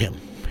shot him.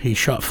 He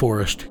shot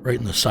Forrest right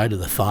in the side of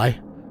the thigh.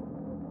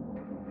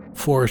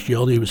 Forrest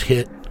yelled he was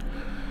hit,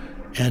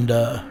 and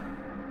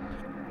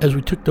as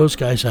we took those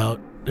guys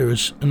out, there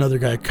was another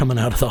guy coming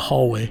out of the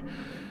hallway,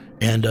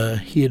 and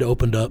he had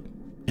opened up,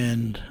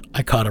 and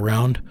I caught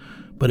around,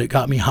 but it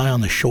got me high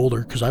on the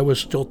shoulder because I was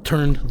still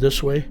turned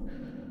this way.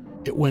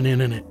 It went in,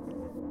 and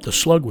the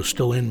slug was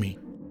still in me.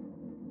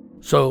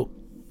 So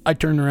I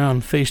turned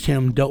around, faced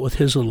him, dealt with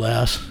his little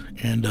ass,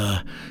 and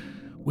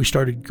we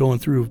started going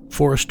through.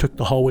 Forrest took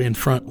the hallway in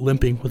front,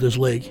 limping with his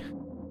leg.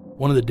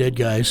 One of the dead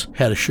guys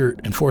had a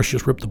shirt, and Forrest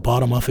just ripped the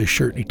bottom off his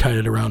shirt and he tied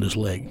it around his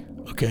leg,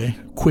 okay?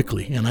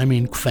 Quickly, and I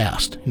mean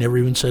fast. He never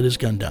even set his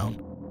gun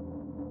down.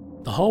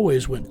 The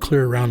hallways went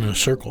clear around in a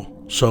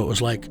circle, so it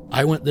was like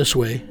I went this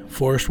way,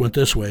 Forrest went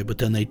this way, but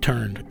then they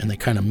turned and they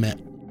kind of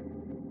met.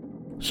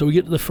 So we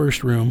get to the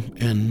first room,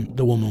 and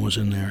the woman was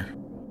in there.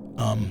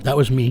 That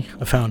was me.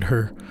 I found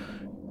her.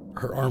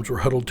 Her arms were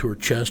huddled to her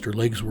chest, her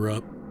legs were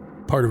up.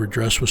 Part of her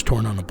dress was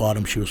torn on the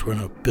bottom. She was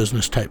wearing a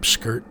business-type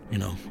skirt.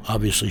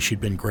 Obviously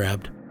she'd been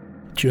grabbed.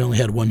 She only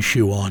had one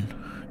shoe on,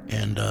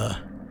 and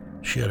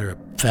she had her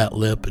fat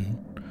lip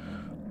and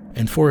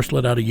And Forrest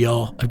let out a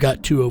yell, "I've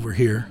got two over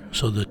here."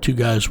 So the two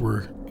guys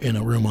were in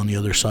a room on the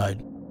other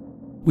side.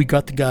 We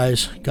got the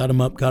guys, got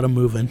them up, got them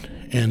moving,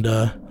 and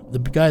the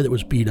guy that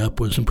was beat up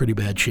was in pretty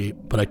bad shape.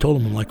 But I told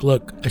him, I'm like,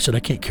 look, I said, I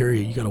can't carry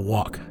you. You got to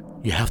walk.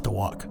 You have to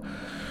walk.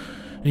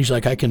 And he's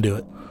like, I can do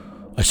it.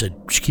 I said,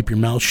 just keep your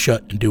mouth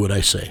shut and do what I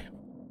say.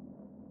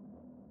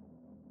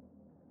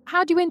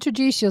 How do you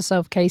introduce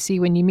yourself, Casey,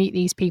 when you meet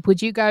these people?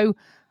 Do you go,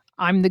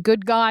 I'm the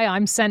good guy,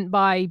 I'm sent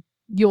by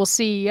your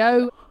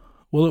CEO?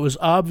 Well, it was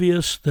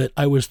obvious that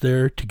I was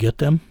there to get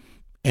them,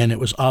 and it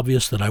was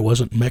obvious that I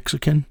wasn't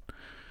Mexican,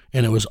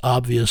 and it was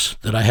obvious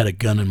that I had a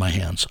gun in my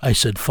hands. I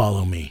said,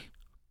 follow me.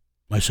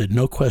 I said,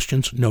 no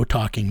questions, no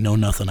talking, no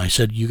nothing. I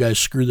said, you guys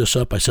screw this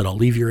up. I said, I'll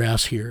leave your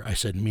ass here. I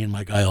said, me and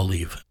my guy will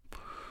leave.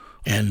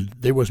 And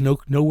there was no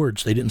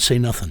words. They didn't say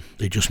nothing.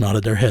 They just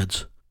nodded their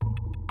heads.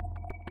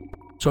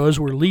 So as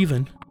we're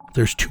leaving,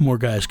 there's two more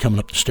guys coming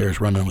up the stairs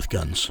running with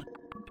guns.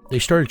 They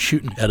started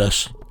shooting at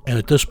us, and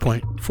at this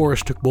point,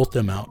 Forrest took both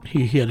them out.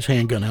 He had his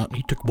handgun out, and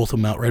he took both of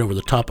them out right over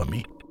the top of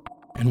me.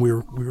 And we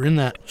were in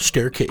that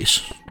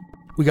staircase.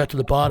 We got to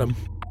the bottom,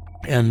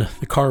 and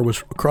the car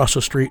was across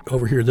the street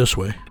over here this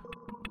way.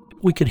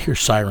 We could hear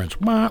sirens.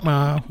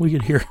 We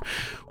could hear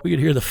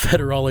the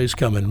federales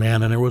coming,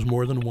 man, and there was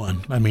more than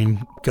one. I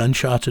mean,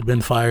 gunshots had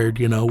been fired.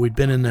 We'd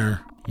been in there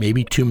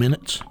maybe 2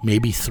 minutes,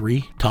 maybe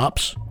 3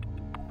 tops.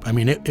 I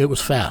mean, it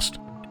was fast.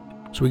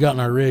 So we got in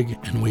our rig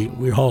and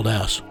we hauled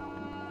ass,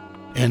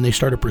 and they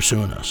started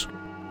pursuing us.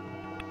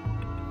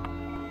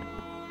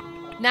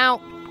 Now,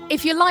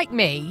 if you're like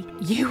me,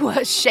 you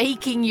were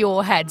shaking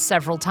your head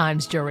several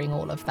times during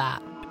all of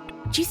that.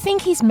 Do you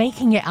think he's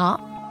making it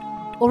up?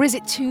 Or is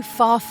it too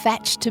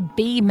far-fetched to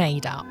be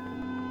made up?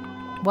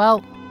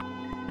 Well,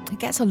 it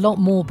gets a lot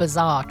more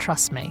bizarre,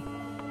 trust me.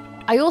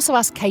 I also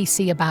asked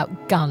Casey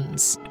about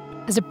guns.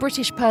 As a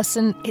British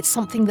person, it's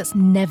something that's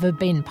never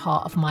been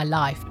part of my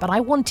life, but I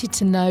wanted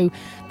to know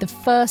the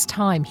first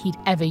time he'd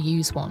ever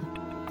used one,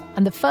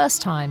 and the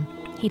first time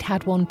he'd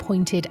had one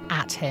pointed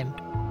at him.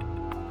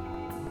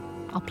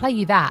 I'll play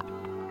you that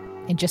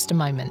in just a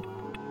moment.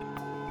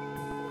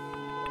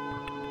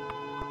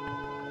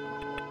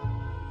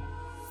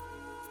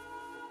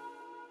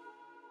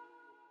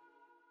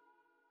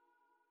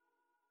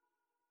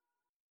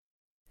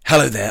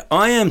 Hello there,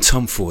 I am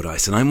Tom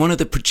Fordyce and I'm one of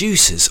the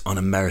producers on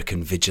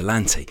American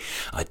Vigilante.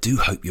 I do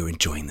hope you're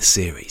enjoying the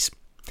series.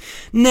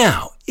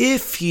 Now,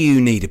 if you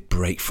need a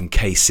break from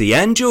KC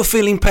and you're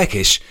feeling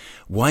peckish,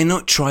 why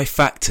not try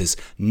Factor's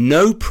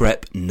no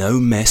prep, no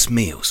mess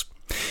meals?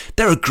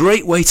 They're a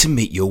great way to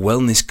meet your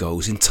wellness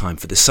goals in time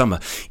for the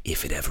summer,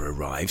 if it ever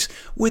arrives,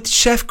 with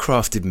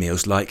chef-crafted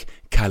meals like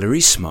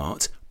Calorie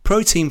Smart,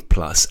 Protein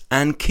Plus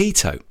and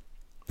Keto.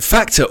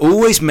 Factor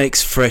always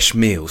makes fresh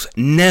meals,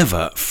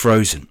 never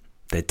frozen.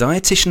 They're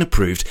dietitian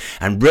approved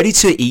and ready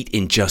to eat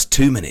in just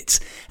 2 minutes.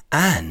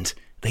 And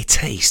they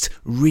taste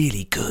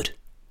really good.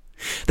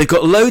 They've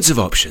got loads of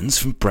options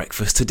from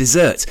breakfast to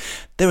dessert.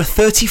 There are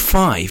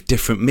 35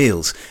 different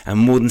meals and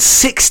more than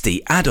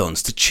 60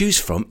 add-ons to choose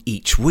from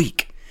each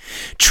week.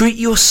 Treat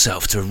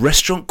yourself to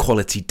restaurant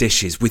quality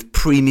dishes with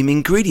premium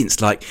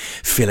ingredients like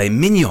filet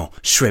mignon,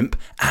 shrimp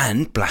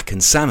and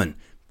blackened salmon.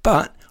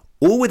 But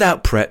all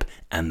without prep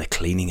and the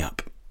cleaning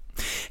up.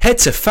 Head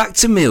to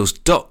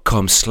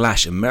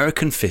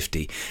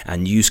factormeals.com/American50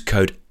 and use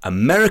code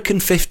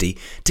American50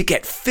 to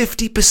get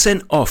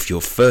 50% off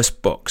your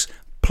first box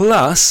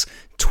plus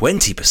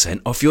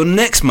 20% off your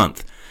next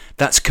month.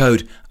 That's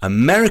code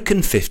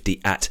American50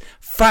 at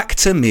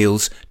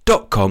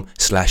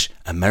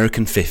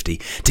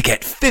factormeals.com/American50 to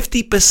get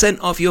 50%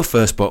 off your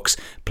first box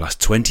plus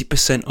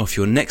 20% off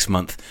your next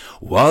month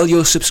while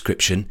your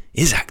subscription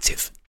is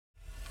active.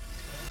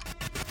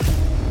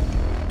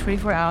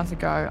 24 hours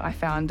ago, I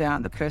found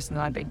out the person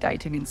that I'd been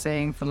dating and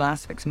seeing for the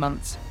last 6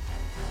 months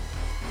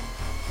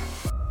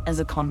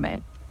is a con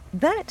man.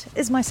 That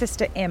is my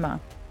sister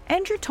Emma.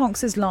 Andrew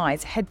Tonks's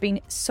lies had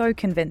been so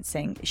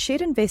convincing,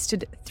 she'd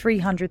invested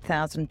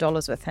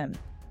 $300,000 with him.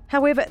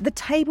 However, the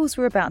tables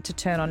were about to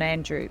turn on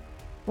Andrew.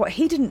 What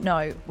he didn't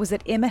know was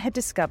that Emma had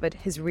discovered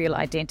his real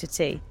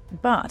identity.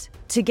 But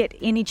to get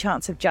any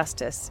chance of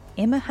justice,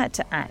 Emma had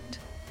to act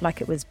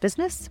like it was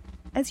business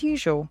as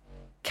usual.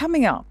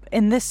 Coming up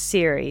in this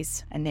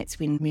series, And that's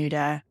when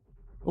murder,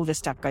 all this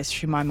stuff goes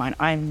through my mind.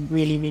 I'm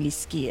really, really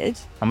scared.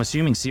 I'm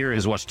assuming Sarah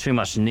has watched too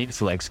much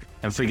Netflix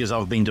and figures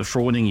I've been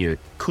defrauding you.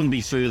 Couldn't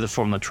be further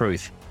from the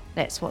truth.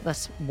 That's what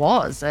this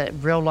was, a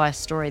real-life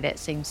story that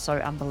seems so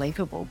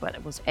unbelievable, but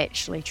it was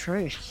actually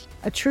true.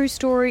 a true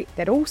story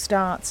that all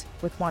starts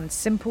with one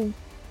simple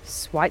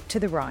swipe to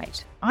the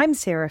right. I'm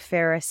Sarah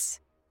Ferris.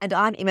 And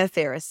I'm Emma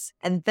Ferris,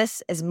 and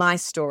this is my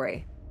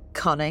story,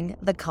 Conning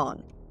the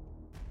Con.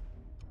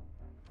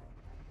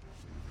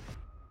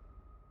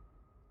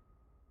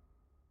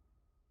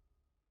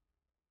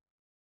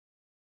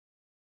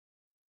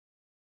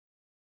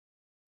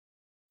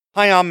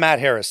 Hi, I'm Matt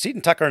Harris.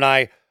 Seton Tucker and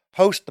I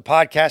host the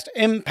podcast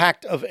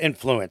Impact of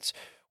Influence,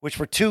 which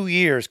for 2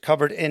 years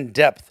covered in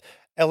depth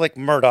Alec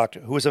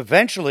Murdaugh, who was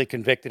eventually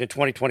convicted in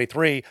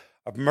 2023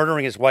 of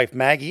murdering his wife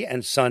Maggie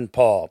and son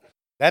Paul.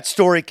 That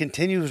story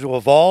continues to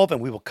evolve, and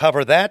we will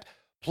cover that.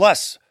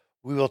 Plus,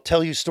 we will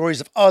tell you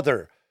stories of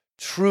other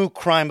true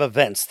crime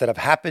events that have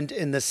happened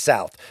in the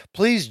South.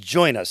 Please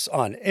join us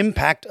on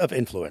Impact of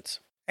Influence.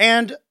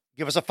 And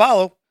give us a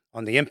follow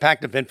on the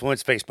Impact of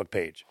Influence Facebook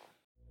page.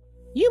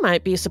 You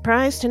might be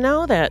surprised to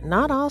know that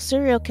not all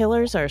serial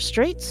killers are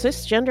straight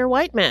cisgender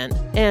white men,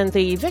 and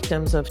the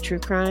victims of true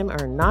crime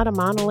are not a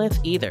monolith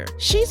either.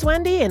 She's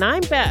Wendy and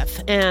I'm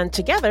Beth, and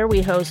together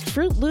we host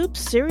Fruit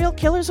Loops Serial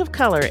Killers of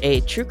Color,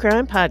 a true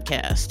crime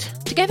podcast.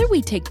 Together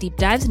we take deep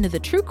dives into the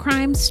true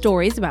crime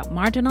stories about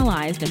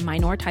marginalized and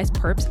minoritized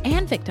perps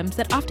and victims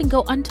that often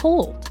go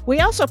untold. We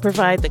also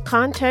provide the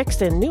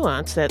context and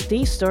nuance that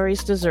these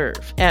stories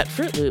deserve. At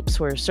Fruit Loops,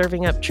 we're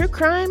serving up true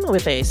crime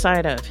with a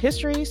side of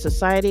history,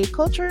 society,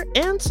 culture,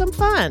 and some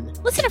fun.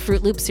 Listen to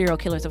Fruit Loops Serial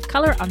Killers of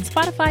Color on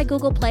Spotify,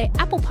 Google Play,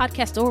 Apple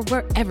Podcasts, or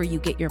wherever you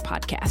get your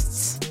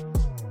podcasts.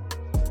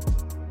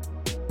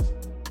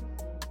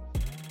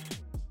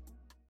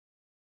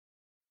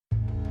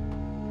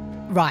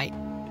 Right.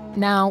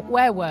 Now,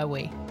 where were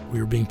we? We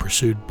were being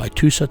pursued by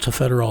 2 sets of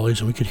federales,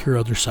 and we could hear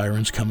other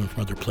sirens coming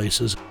from other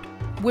places.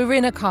 We're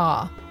in a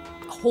car,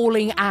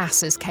 hauling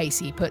ass, as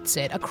Casey puts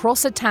it,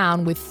 across a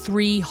town with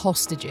 3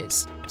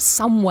 hostages,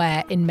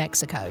 somewhere in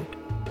Mexico.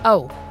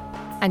 Oh,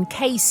 and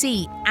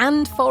Casey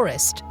and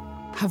Forrest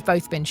have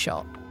both been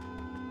shot.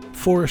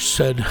 Forrest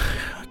said,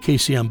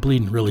 "Casey, I'm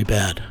bleeding really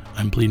bad.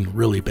 I'm bleeding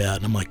really bad."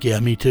 And I'm like, "Yeah,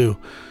 me too."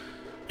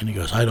 And he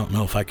goes, "I don't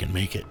know if I can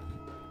make it."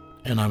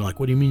 And I'm like,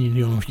 "What do you mean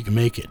you don't know if you can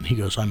make it?" And he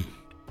goes, I'm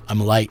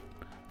light,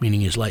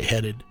 meaning he's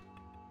lightheaded.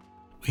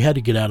 We had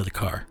to get out of the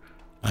car.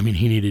 I mean,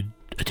 he needed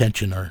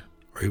attention or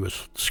he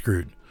was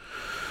screwed.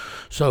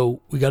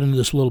 So we got into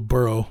this little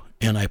burrow,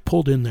 and I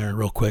pulled in there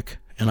real quick,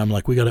 and I'm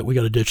like, we got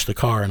to ditch the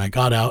car. And I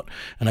got out,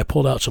 and I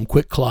pulled out some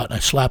Quick Clot, and I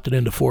slapped it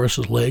into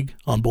Forrest's leg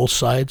on both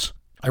sides.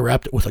 I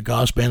wrapped it with a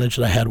gauze bandage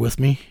that I had with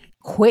me.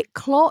 Quick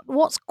Clot?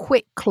 What's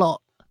Quick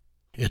Clot?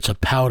 It's a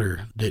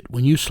powder that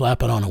when you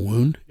slap it on a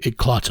wound, it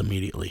clots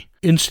immediately.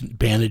 Instant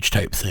bandage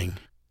type thing.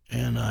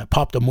 And I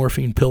popped a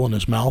morphine pill in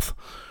his mouth,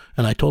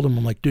 and I told him,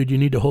 I'm like, "Dude, you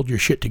need to hold your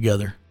shit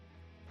together."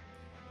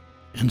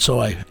 And so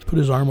I put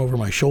his arm over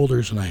my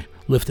shoulders, and I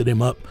lifted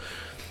him up,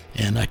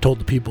 and I told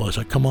the people, I was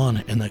like, "Come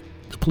on." And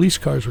the police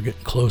cars were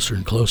getting closer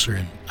and closer,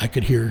 and I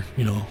could hear,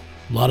 a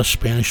lot of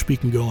Spanish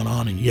speaking going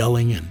on and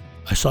yelling, and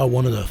I saw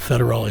one of the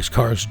Federales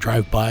cars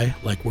drive by,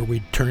 like where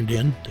we turned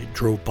in. They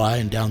drove by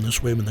and down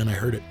this way, and then I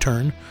heard it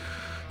turn.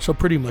 So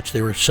pretty much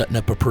they were setting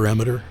up a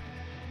perimeter.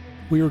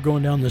 We were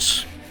going down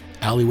this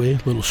alleyway,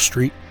 little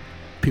street.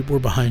 People were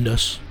behind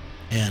us,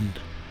 and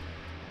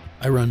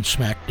I run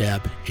smack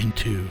dab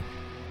into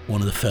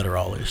one of the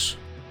Federales.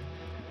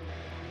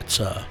 It's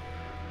a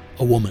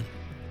woman.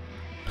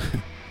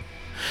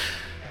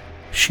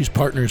 She's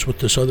partners with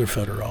this other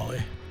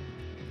Federale.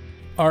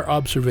 Our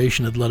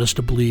observation had led us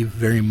to believe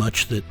very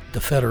much that the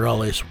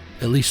Federales,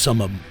 at least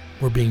some of them,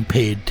 were being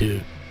paid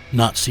to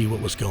not see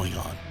what was going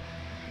on.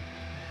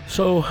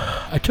 So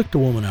I took the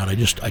woman out. I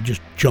just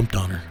jumped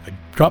on her. I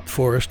dropped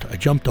Forrest. I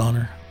jumped on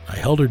her. I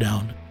held her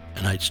down,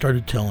 and I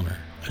started telling her.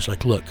 I was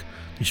like, "Look,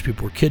 these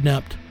people were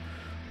kidnapped.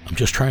 I'm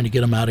just trying to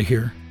get them out of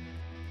here."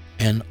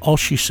 And all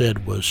she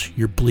said was,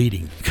 "You're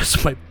bleeding,"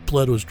 because my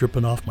blood was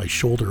dripping off my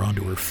shoulder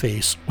onto her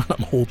face when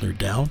I'm holding her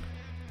down.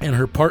 And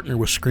her partner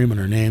was screaming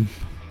her name,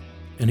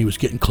 and he was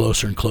getting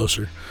closer and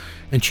closer.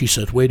 And she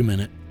said, "Wait a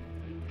minute."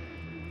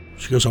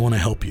 She goes, "I want to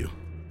help you."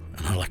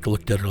 And I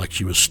looked at her like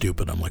she was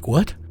stupid. I'm like,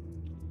 "What?"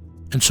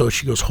 And so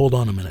she goes, "Hold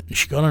on a minute." And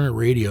she got on her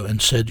radio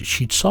and said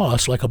she saw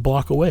us like a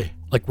block away,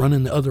 like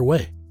running the other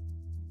way.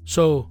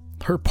 So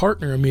her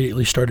partner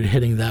immediately started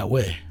heading that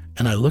way.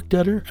 And I looked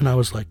at her and I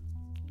was like,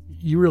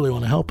 "You really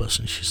want to help us?"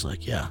 And she's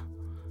like, "Yeah."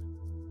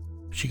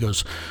 She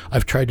goes,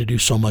 "I've tried to do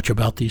so much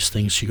about these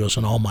things." She goes,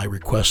 "And all my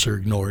requests are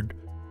ignored."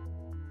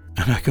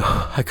 And I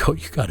go,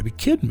 "You got to be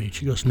kidding me."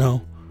 She goes,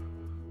 "No."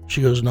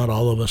 She goes, "Not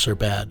all of us are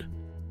bad."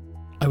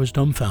 I was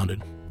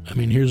dumbfounded. I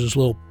mean, here's this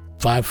little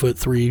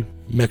 5'3"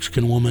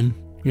 Mexican woman,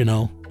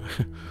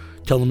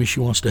 telling me she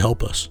wants to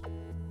help us.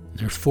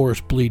 There's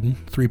Forrest bleeding,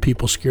 3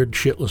 people scared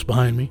shitless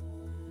behind me.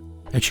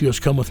 And she goes,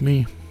 "Come with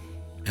me."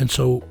 And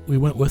so we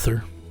went with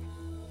her.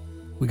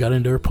 We got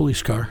into her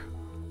police car.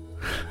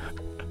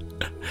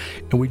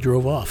 And we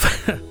drove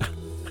off.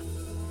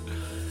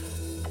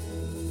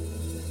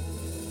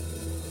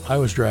 I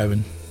was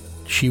driving.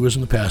 She was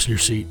in the passenger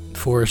seat.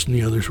 Forrest and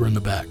the others were in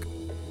the back.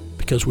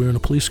 Because we were in a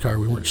police car,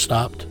 we weren't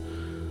stopped.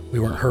 We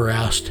weren't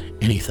harassed,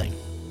 anything.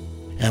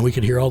 And we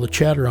could hear all the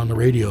chatter on the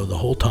radio the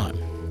whole time.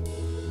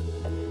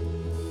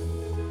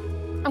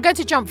 I'm going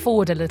to jump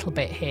forward a little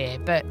bit here,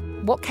 but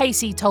what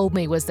Casey told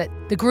me was that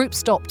the group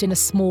stopped in a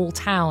small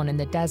town in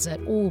the desert,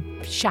 all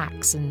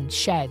shacks and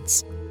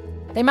sheds.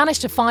 They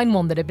managed to find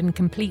one that had been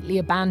completely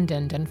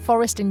abandoned, and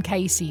Forrest and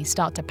Casey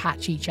start to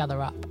patch each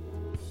other up.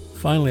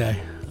 Finally,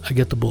 I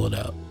get the bullet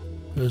out.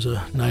 It was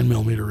a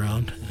 9mm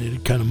round, and it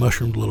had kind of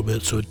mushroomed a little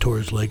bit, so it tore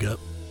his leg up.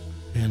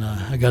 And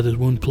I got his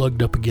wound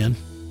plugged up again.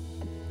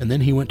 And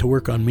then he went to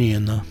work on me,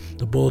 and the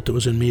The bullet that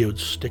was in me was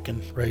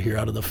sticking right here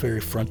out of the very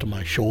front of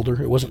my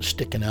shoulder. It wasn't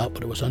sticking out,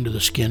 but it was under the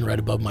skin right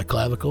above my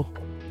clavicle.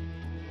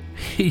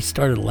 He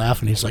started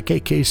laughing. He's like, "Hey,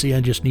 Casey,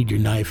 I just need your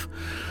knife."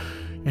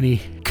 And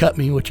he cut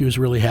me, which he was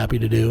really happy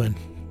to do, and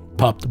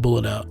popped the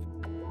bullet out.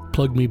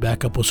 Plugged me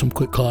back up with some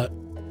quick clot.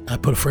 I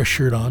put a fresh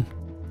shirt on,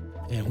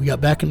 and we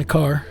got back in the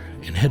car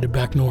and headed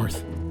back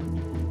north.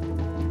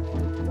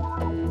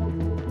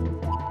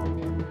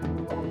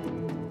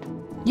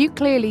 You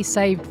clearly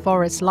saved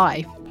Forrest's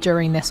life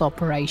during this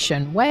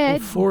operation. Well,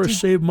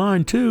 Forrest saved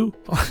mine too.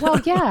 Well,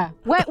 yeah.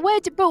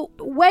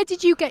 Where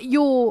did you get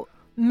your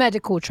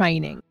medical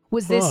training?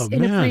 Was this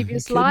in a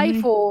previous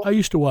life, or? I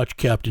used to watch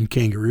Captain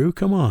Kangaroo.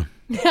 Come on.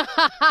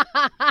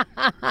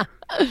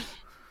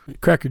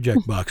 Cracker Jack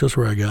box. That's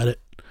where I got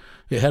it.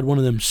 It had one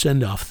of them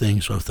send-off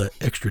things with the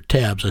extra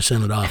tabs. I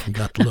sent it off and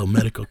got the little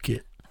medical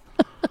kit.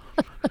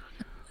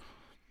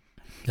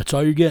 That's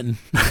all you're getting.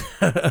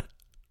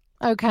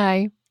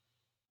 Okay.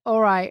 All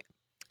right.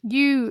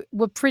 You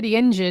were pretty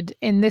injured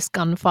in this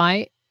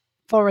gunfight.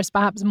 Forrest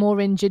perhaps more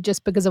injured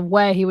just because of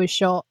where he was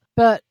shot.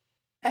 But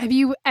have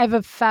you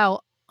ever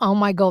felt, oh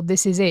my God,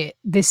 this is it.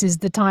 This is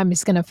the time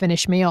it's going to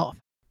finish me off?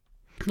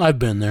 I've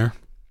been there,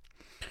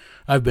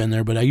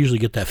 but I usually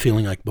get that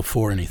feeling like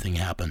before anything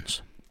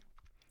happens.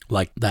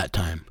 Like that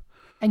time.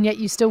 And yet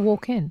you still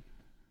walk in.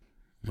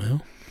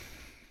 Well,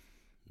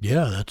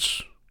 yeah,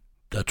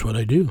 that's what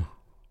I do.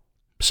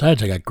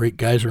 Besides, I got great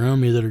guys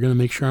around me that are going to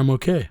make sure I'm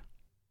okay.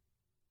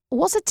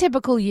 What's a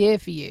typical year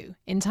for you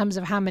in terms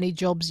of how many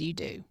jobs you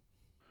do?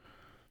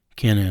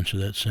 Can't answer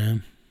that,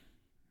 Sam.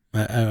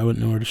 I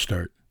wouldn't know where to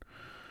start.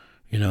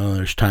 You know,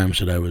 there's times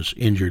that I was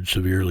injured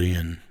severely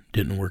and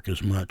didn't work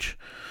as much.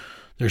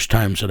 There's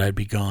times that I'd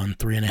be gone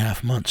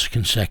 3.5 months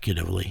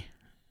consecutively.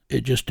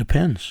 It just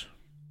depends.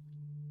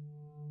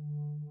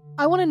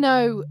 I want to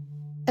know,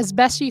 as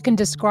best you can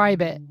describe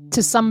it,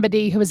 to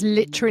somebody who has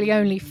literally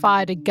only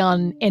fired a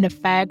gun in a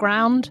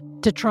fairground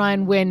to try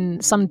and win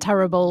some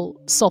terrible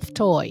soft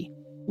toy.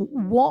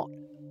 What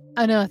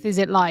on earth is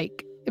it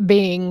like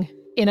being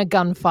in a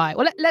gunfight?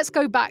 Well, let's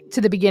go back to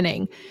the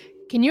beginning.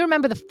 Can you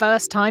remember the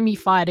first time you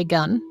fired a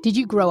gun? Did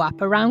you grow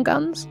up around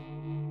guns?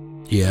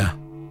 Yeah,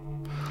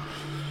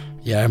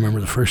 I remember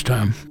the first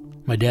time.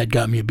 My dad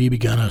got me a BB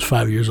gun. I was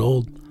 5 years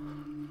old.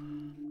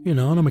 You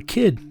know, and I'm a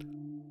kid.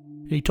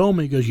 And he told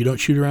me, he goes, you don't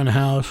shoot around the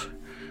house.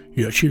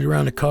 You don't shoot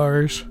around the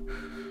cars.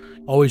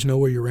 Always know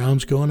where your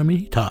round's going. I mean,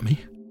 he taught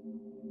me.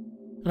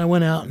 And I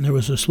went out, and there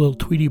was this little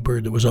Tweety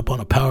bird that was up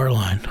on a power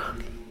line.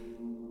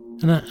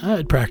 And I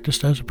had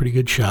practiced. I was a pretty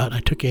good shot.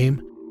 I took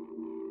aim,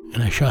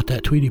 and I shot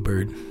that Tweety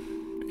bird,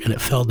 and it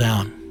fell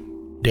down,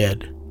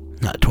 dead,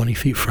 not 20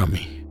 feet from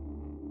me.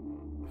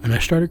 And I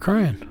started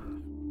crying,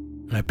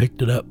 and I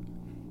picked it up.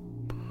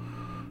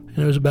 And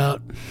it was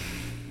about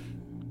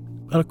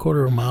a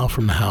quarter of a mile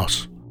from the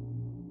house.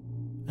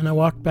 And I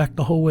walked back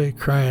the whole way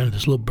crying with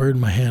this little bird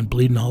in my hand,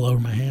 bleeding all over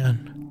my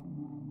hand.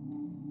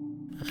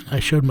 And I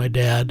showed my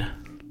dad.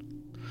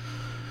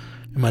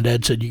 And my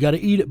dad said, "You got to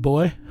eat it,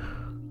 boy."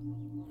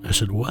 I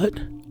said, "What?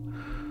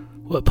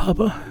 What,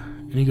 Papa?"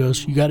 And he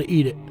goes, "You got to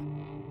eat it."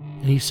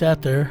 And he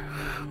sat there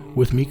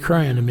with me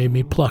crying and made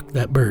me pluck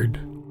that bird.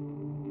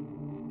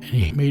 And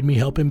he made me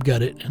help him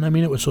gut it. And I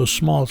mean, it was so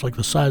small, it's like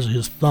the size of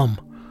his thumb.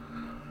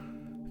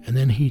 And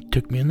then he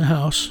took me in the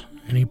house,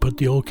 and he put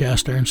the old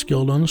cast iron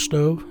skillet on the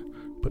stove,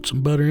 put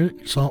some butter in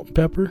it, salt and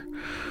pepper,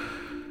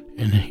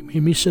 and he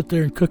made me sit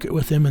there and cook it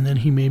with him, and then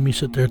he made me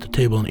sit there at the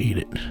table and eat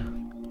it.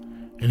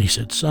 And he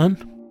said, "Son,"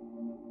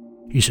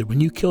 he said,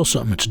 "when you kill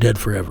something, it's dead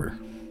forever."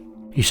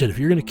 He said, "If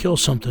you're going to kill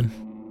something,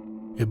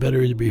 it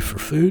better either be for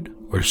food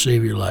or to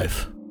save your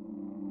life."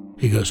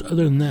 He goes,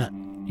 "Other than that,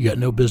 you got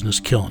no business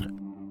killing it.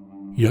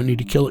 You don't need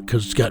to kill it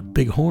because it's got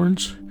big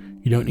horns.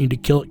 You don't need to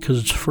kill it because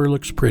its fur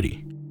looks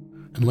pretty,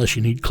 unless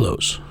you need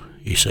clothes."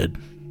 He said,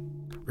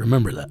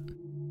 "Remember that."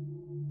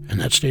 And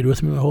that stayed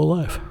with me my whole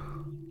life.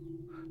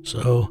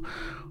 So,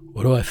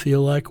 what do I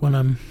feel like when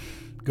I'm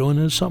going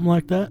into something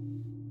like that?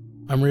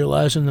 I'm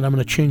realizing that I'm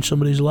going to change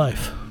somebody's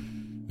life.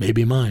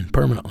 Maybe mine,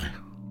 permanently.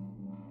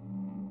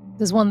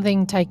 There's one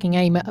thing taking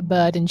aim at a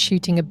bird and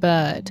shooting a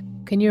bird.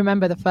 Can you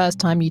remember the first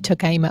time you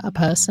took aim at a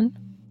person?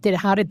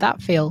 How did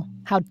that feel?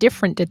 How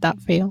different did that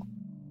feel?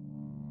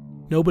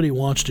 Nobody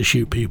wants to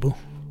shoot people,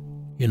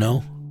 you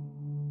know?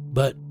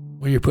 But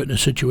when you're put in a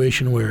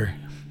situation where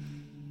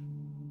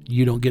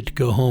you don't get to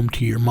go home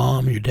to your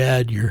mom, your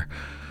dad, your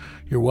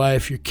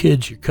wife, your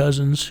kids, your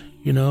cousins,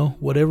 you know,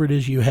 whatever it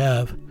is you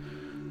have,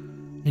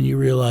 and you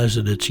realize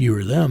that it's you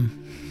or them,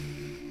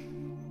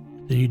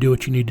 then you do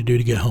what you need to do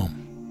to get home.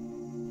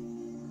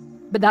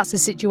 But that's the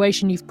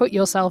situation you've put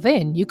yourself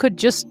in. You could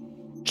just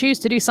choose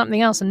to do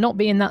something else and not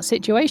be in that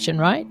situation,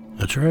 right?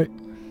 That's right.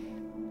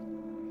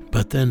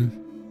 But then,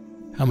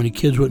 how many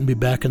kids wouldn't be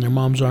back in their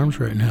mom's arms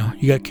right now?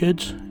 You got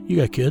kids? You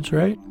got kids,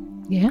 right?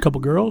 Yeah. A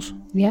couple girls?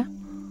 Yeah.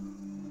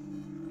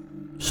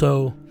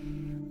 So,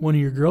 one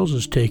of your girls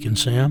is taken,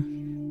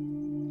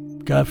 Sam.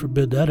 God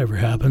forbid that ever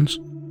happens.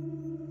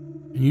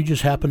 And you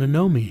just happen to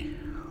know me,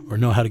 or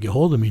know how to get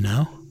hold of me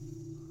now.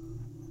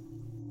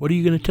 What are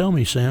you going to tell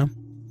me, Sam?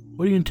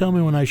 What are you going to tell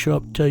me when I show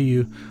up to tell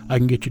you I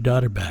can get your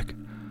daughter back?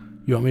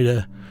 You want me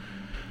to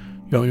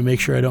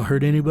make sure I don't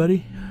hurt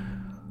anybody?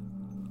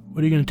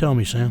 What are you going to tell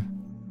me, Sam?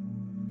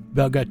 You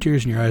about got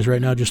tears in your eyes right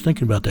now just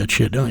thinking about that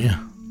shit, don't you?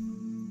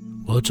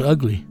 Well, it's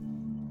ugly.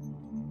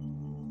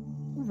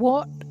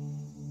 What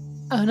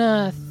on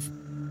earth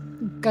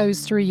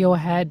goes through your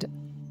head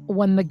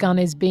when the gun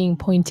is being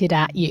pointed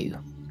at you?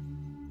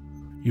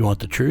 You want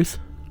the truth?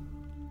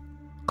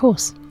 Of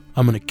course.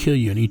 I'm going to kill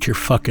you and eat your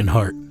fucking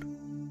heart.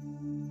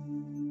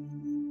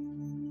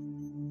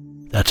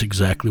 That's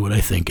exactly what I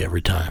think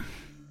every time.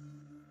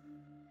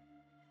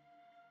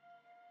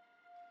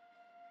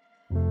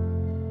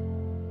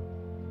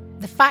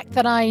 The fact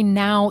that I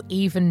now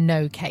even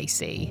know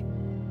Casey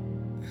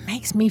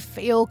makes me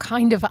feel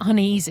kind of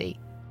uneasy.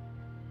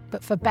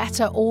 But for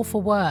better or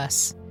for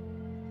worse,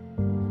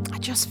 I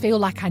just feel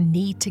like I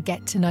need to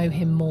get to know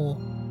him more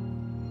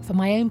for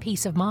my own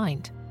peace of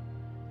mind.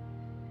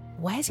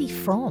 Where's he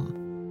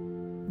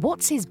from?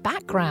 What's his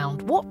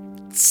background? What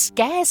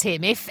scares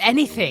him, if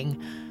anything?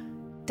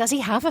 Does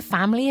he have a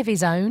family of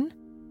his own?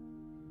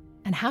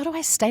 And how do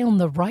I stay on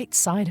the right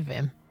side of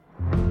him?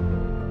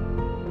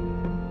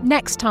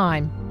 Next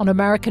time on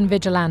American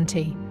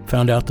Vigilante.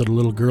 Found out that a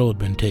little girl had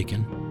been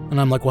taken. And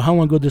I'm like, well, how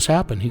long ago did this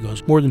happen? He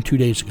goes, more than 2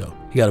 days ago.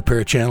 He got a pair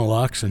of channel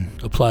locks and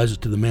applies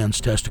it to the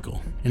man's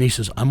testicle. And he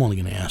says, I'm only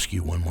going to ask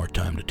you one more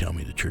time to tell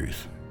me the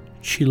truth.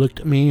 She looked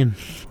at me and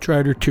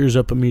dried her tears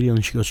up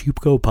immediately. She goes, you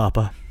go,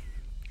 Papa.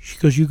 She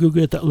goes, you go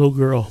get that little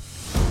girl.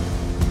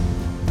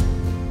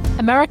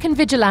 American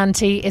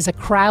Vigilante is a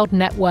Crowd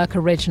Network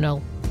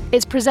original.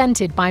 It's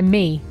presented by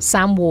me,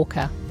 Sam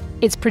Walker.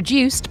 It's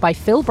produced by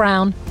Phil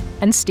Brown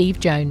and Steve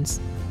Jones.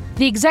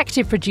 The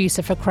executive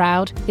producer for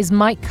Crowd is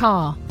Mike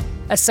Carr.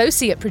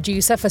 Associate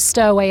producer for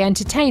Stowaway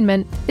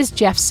Entertainment is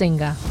Jeff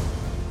Singer.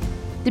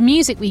 The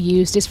music we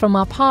used is from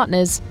our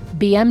partners,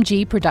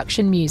 BMG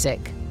Production Music.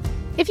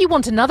 If you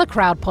want another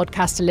Crowd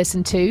podcast to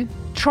listen to,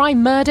 try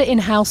Murder in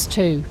House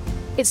 2.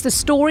 It's the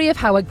story of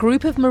how a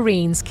group of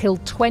Marines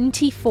killed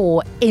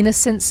 24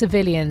 innocent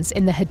civilians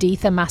in the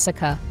Haditha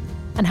massacre,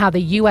 and how the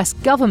US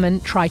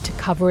government tried to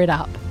cover it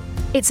up.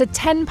 It's a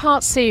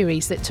 10-part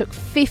series that took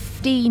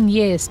 15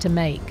 years to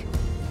make.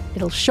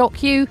 It'll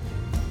shock you,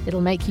 it'll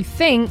make you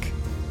think,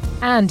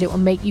 and it will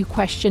make you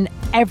question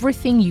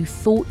everything you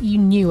thought you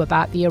knew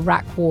about the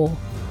Iraq War.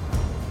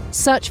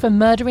 Search for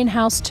Murder in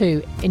House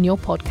 2 in your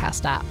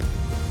podcast app.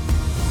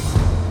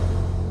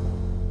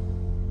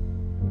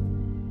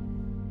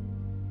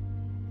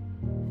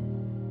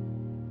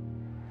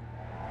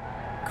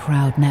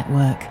 Crowd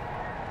Network,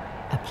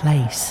 a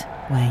place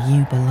where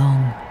you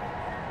belong.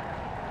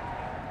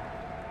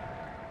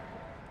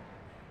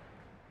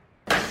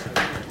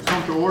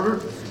 Come to order.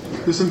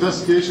 This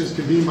investigation is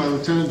convened by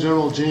Lieutenant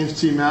General James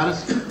T.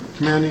 Mattis,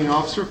 commanding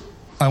officer.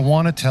 I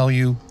want to tell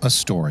you a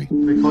story.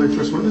 May call you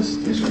first witness?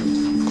 Yes,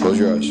 sir. Close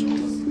your eyes.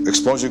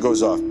 Explosion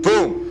goes off.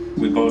 Boom!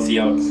 We both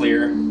yell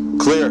clear.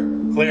 Clear.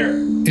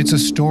 Clear. It's a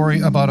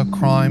story about a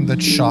crime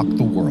that shocked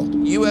the world.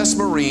 U.S.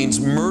 Marines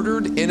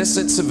murdered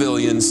innocent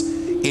civilians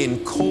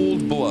in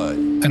cold blood.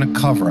 And a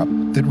cover-up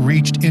that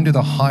reached into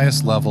the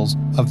highest levels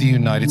of the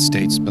United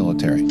States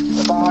military.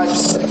 5,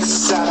 6,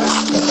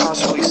 7,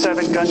 possibly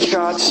 7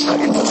 gunshots.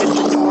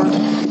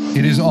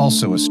 It is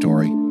also a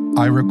story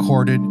I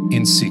recorded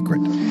in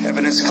secret.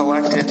 Evidence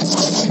collected.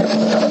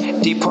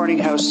 Departing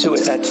House 2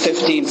 at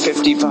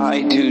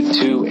 15:55 due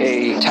to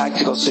a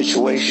tactical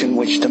situation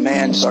which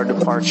demands our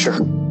departure.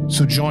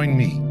 So join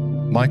me,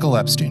 Michael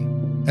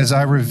Epstein, as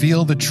I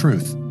reveal the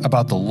truth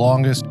about the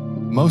longest,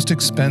 most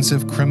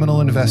expensive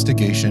criminal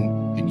investigation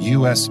in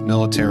U.S.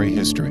 military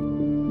history.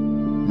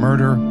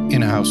 Murder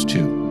in House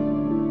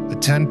 2, a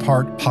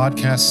 10-part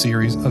podcast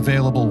series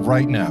available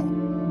right now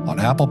on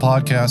Apple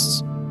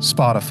Podcasts,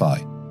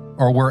 Spotify,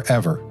 or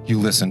wherever you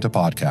listen to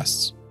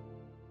podcasts.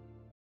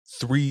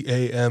 3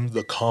 a.m.,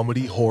 the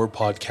comedy horror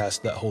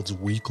podcast that holds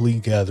weekly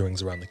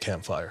gatherings around the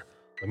campfire.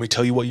 Let me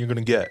tell you what you're going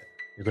to get.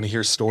 You're going to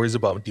hear stories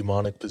about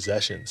demonic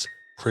possessions,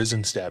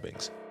 prison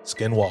stabbings,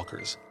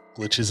 skinwalkers,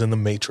 glitches in the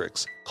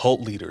Matrix,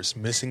 cult leaders,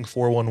 missing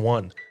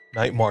 411,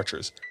 night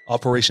marchers,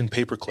 Operation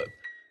Paperclip,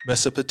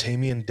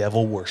 Mesopotamian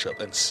devil worship,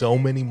 and so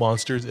many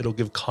monsters it'll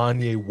give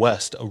Kanye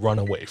West a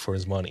runaway for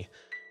his money.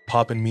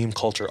 Pop and meme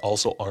culture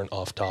also aren't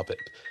off topic.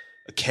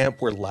 A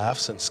camp where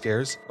laughs and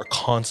scares are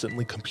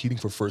constantly competing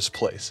for first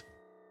place.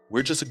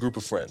 We're just a group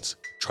of friends,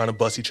 trying to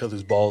bust each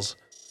other's balls,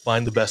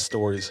 find the best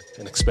stories,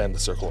 and expand the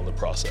circle in the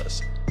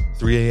process.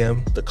 3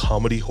 a.m., the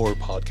comedy horror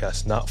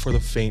podcast not for the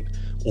faint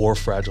or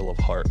fragile of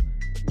heart.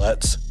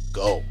 Let's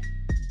go.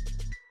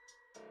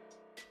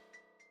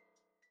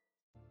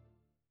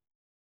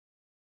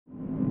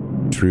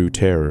 True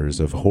terrors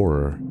of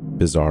horror,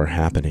 bizarre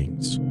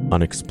happenings,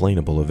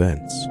 unexplainable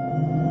events.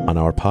 On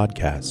our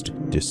podcast,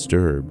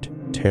 Disturbed,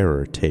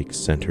 terror takes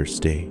center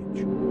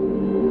stage.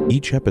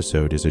 Each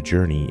episode is a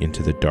journey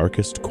into the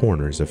darkest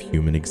corners of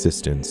human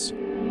existence,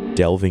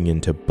 delving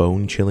into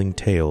bone-chilling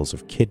tales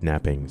of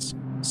kidnappings,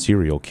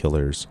 serial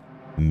killers,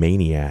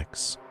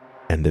 maniacs,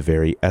 and the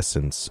very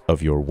essence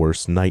of your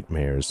worst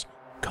nightmares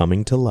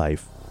coming to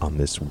life on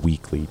this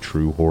weekly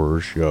true horror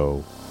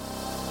show.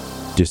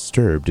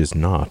 Disturbed is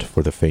not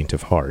for the faint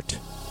of heart.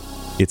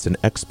 It's an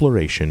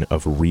exploration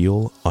of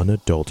real,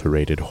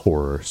 unadulterated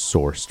horror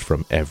sourced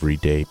from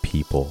everyday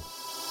people.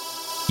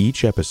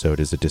 Each episode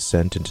is a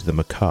descent into the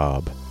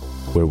macabre,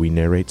 where we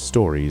narrate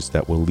stories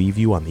that will leave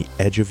you on the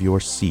edge of your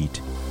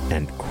seat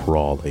and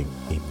crawling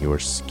in your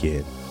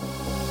skin.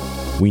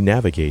 We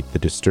navigate the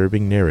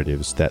disturbing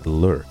narratives that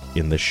lurk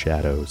in the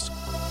shadows,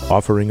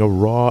 offering a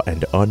raw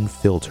and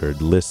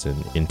unfiltered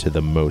listen into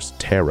the most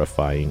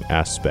terrifying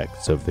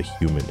aspects of the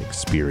human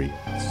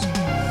experience.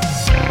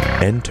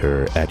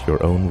 Enter at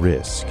your own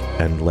risk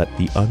and let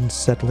the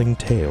unsettling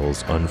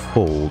tales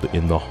unfold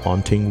in the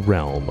haunting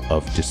realm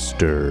of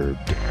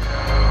Disturbed.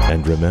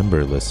 And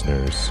remember,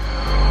 listeners,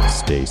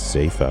 stay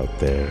safe out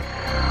there.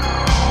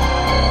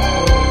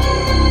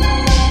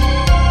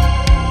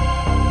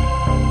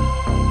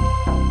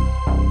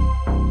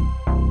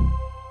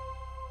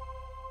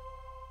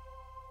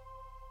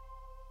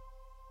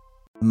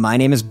 My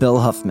name is Bill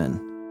Huffman,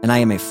 and I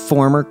am a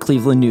former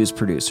Cleveland news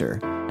producer,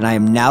 and I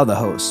am now the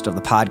host of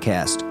the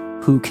podcast,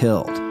 Who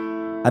Killed?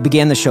 I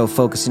began the show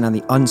focusing on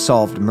the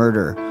unsolved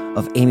murder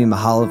of Amy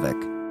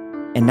Mihaljevic,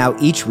 and now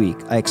each week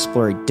I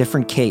explore a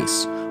different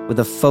case with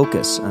a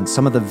focus on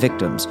some of the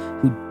victims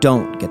who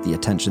don't get the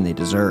attention they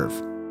deserve.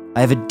 I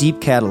have a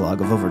deep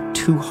catalog of over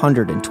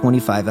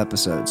 225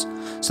 episodes,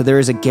 so there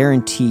is a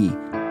guarantee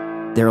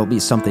there will be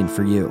something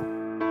for you.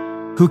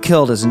 Who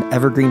Killed is an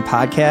evergreen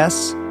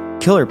podcast,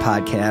 killer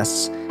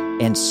podcasts,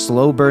 and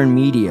slow burn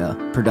media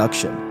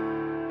production.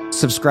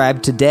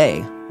 Subscribe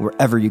today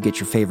wherever you get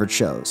your favorite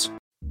shows.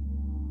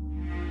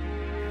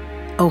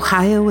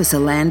 Ohio is a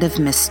land of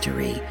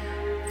mystery,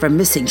 from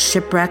missing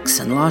shipwrecks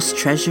and lost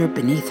treasure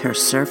beneath her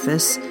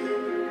surface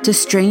to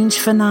strange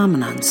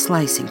phenomenon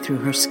slicing through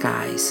her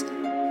skies.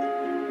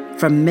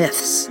 From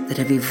myths that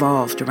have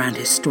evolved around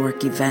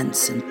historic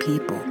events and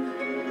people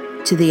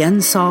to the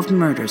unsolved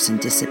murders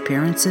and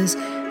disappearances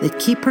that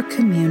keep her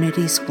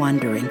communities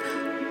wondering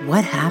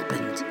what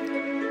happened.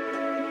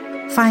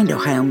 Find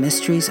Ohio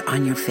Mysteries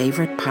on your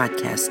favorite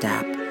podcast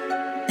app,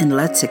 and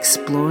let's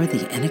explore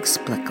the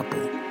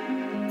inexplicable.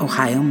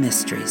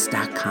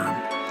 OhioMysteries.com.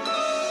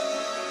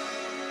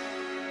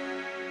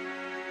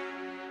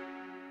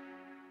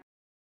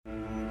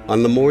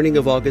 On the morning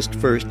of August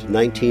 1st,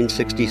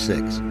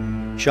 1966,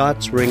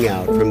 shots ring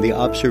out from the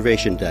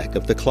observation deck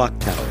of the clock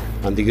tower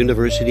on the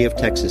University of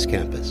Texas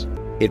campus.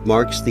 It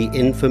marks the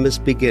infamous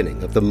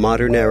beginning of the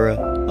modern era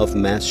of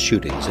mass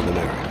shootings in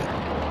America.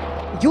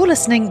 You're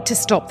listening to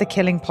Stop the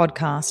Killing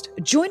podcast.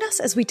 Join us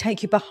as we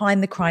take you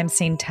behind the crime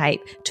scene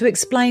tape to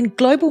explain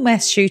global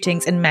mass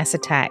shootings and mass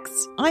attacks.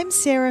 I'm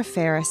Sarah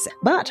Ferris,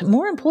 but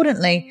more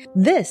importantly,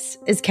 this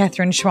is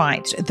Catherine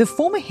Schweit, the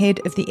former head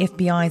of the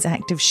FBI's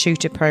active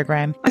shooter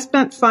program. I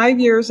spent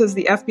 5 years as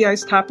the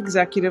FBI's top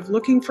executive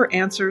looking for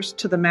answers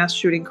to the mass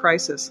shooting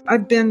crisis.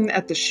 I've been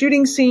at the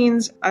shooting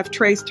scenes, I've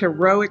traced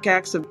heroic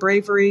acts of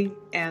bravery,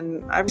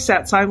 and I've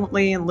sat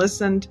silently and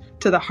listened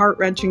to the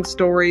heart-wrenching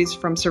stories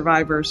from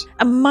survivors.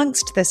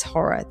 Amongst this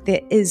horror,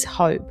 there is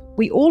hope.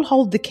 We all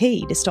hold the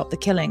key to stop the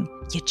killing.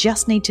 You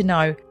just need to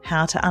know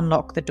how to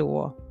unlock the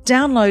door.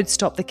 Download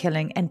Stop the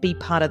Killing and be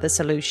part of the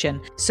solution.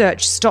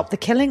 Search Stop the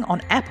Killing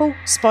on Apple,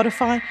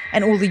 Spotify,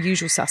 and all the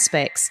usual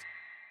suspects.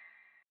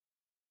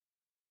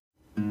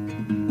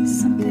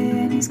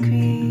 Something is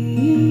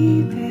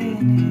creeping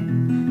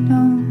in,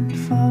 don't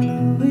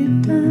follow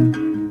it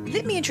down.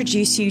 Let me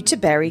introduce you to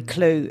Barry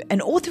Clew,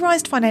 an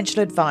authorised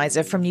financial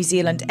advisor from New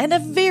Zealand and a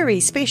very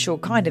special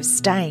kind of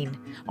stain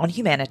on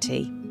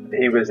humanity.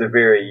 He was a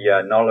very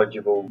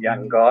knowledgeable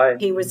young guy.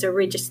 He was a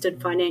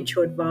registered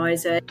financial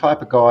advisor.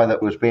 Type of guy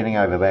that was bending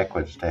over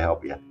backwards to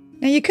help you.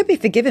 Now, you could be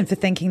forgiven for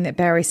thinking that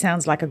Barry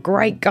sounds like a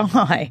great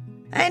guy,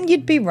 and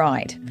you'd be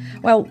right.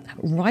 Well,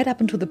 right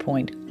up until the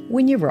point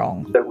when you're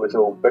wrong. It was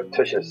all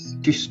fictitious.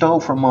 She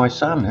stole from my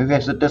son who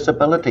has a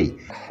disability.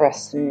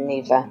 Chris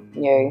never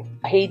knew.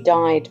 He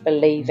died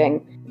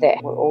believing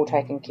that we're all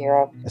taken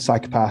care of. A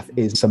psychopath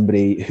is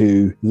somebody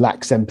who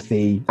lacks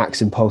empathy,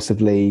 acts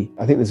impulsively.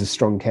 I think there's a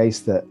strong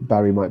case that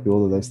Barry might be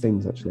all of those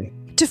things, actually.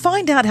 To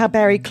find out how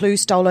Barry Clew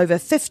stole over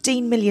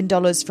 $15 million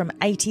from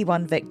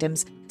 81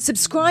 victims,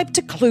 subscribe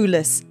to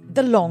Clueless,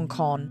 The Long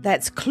Con.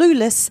 That's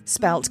Clueless,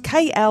 spelt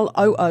Klooghless.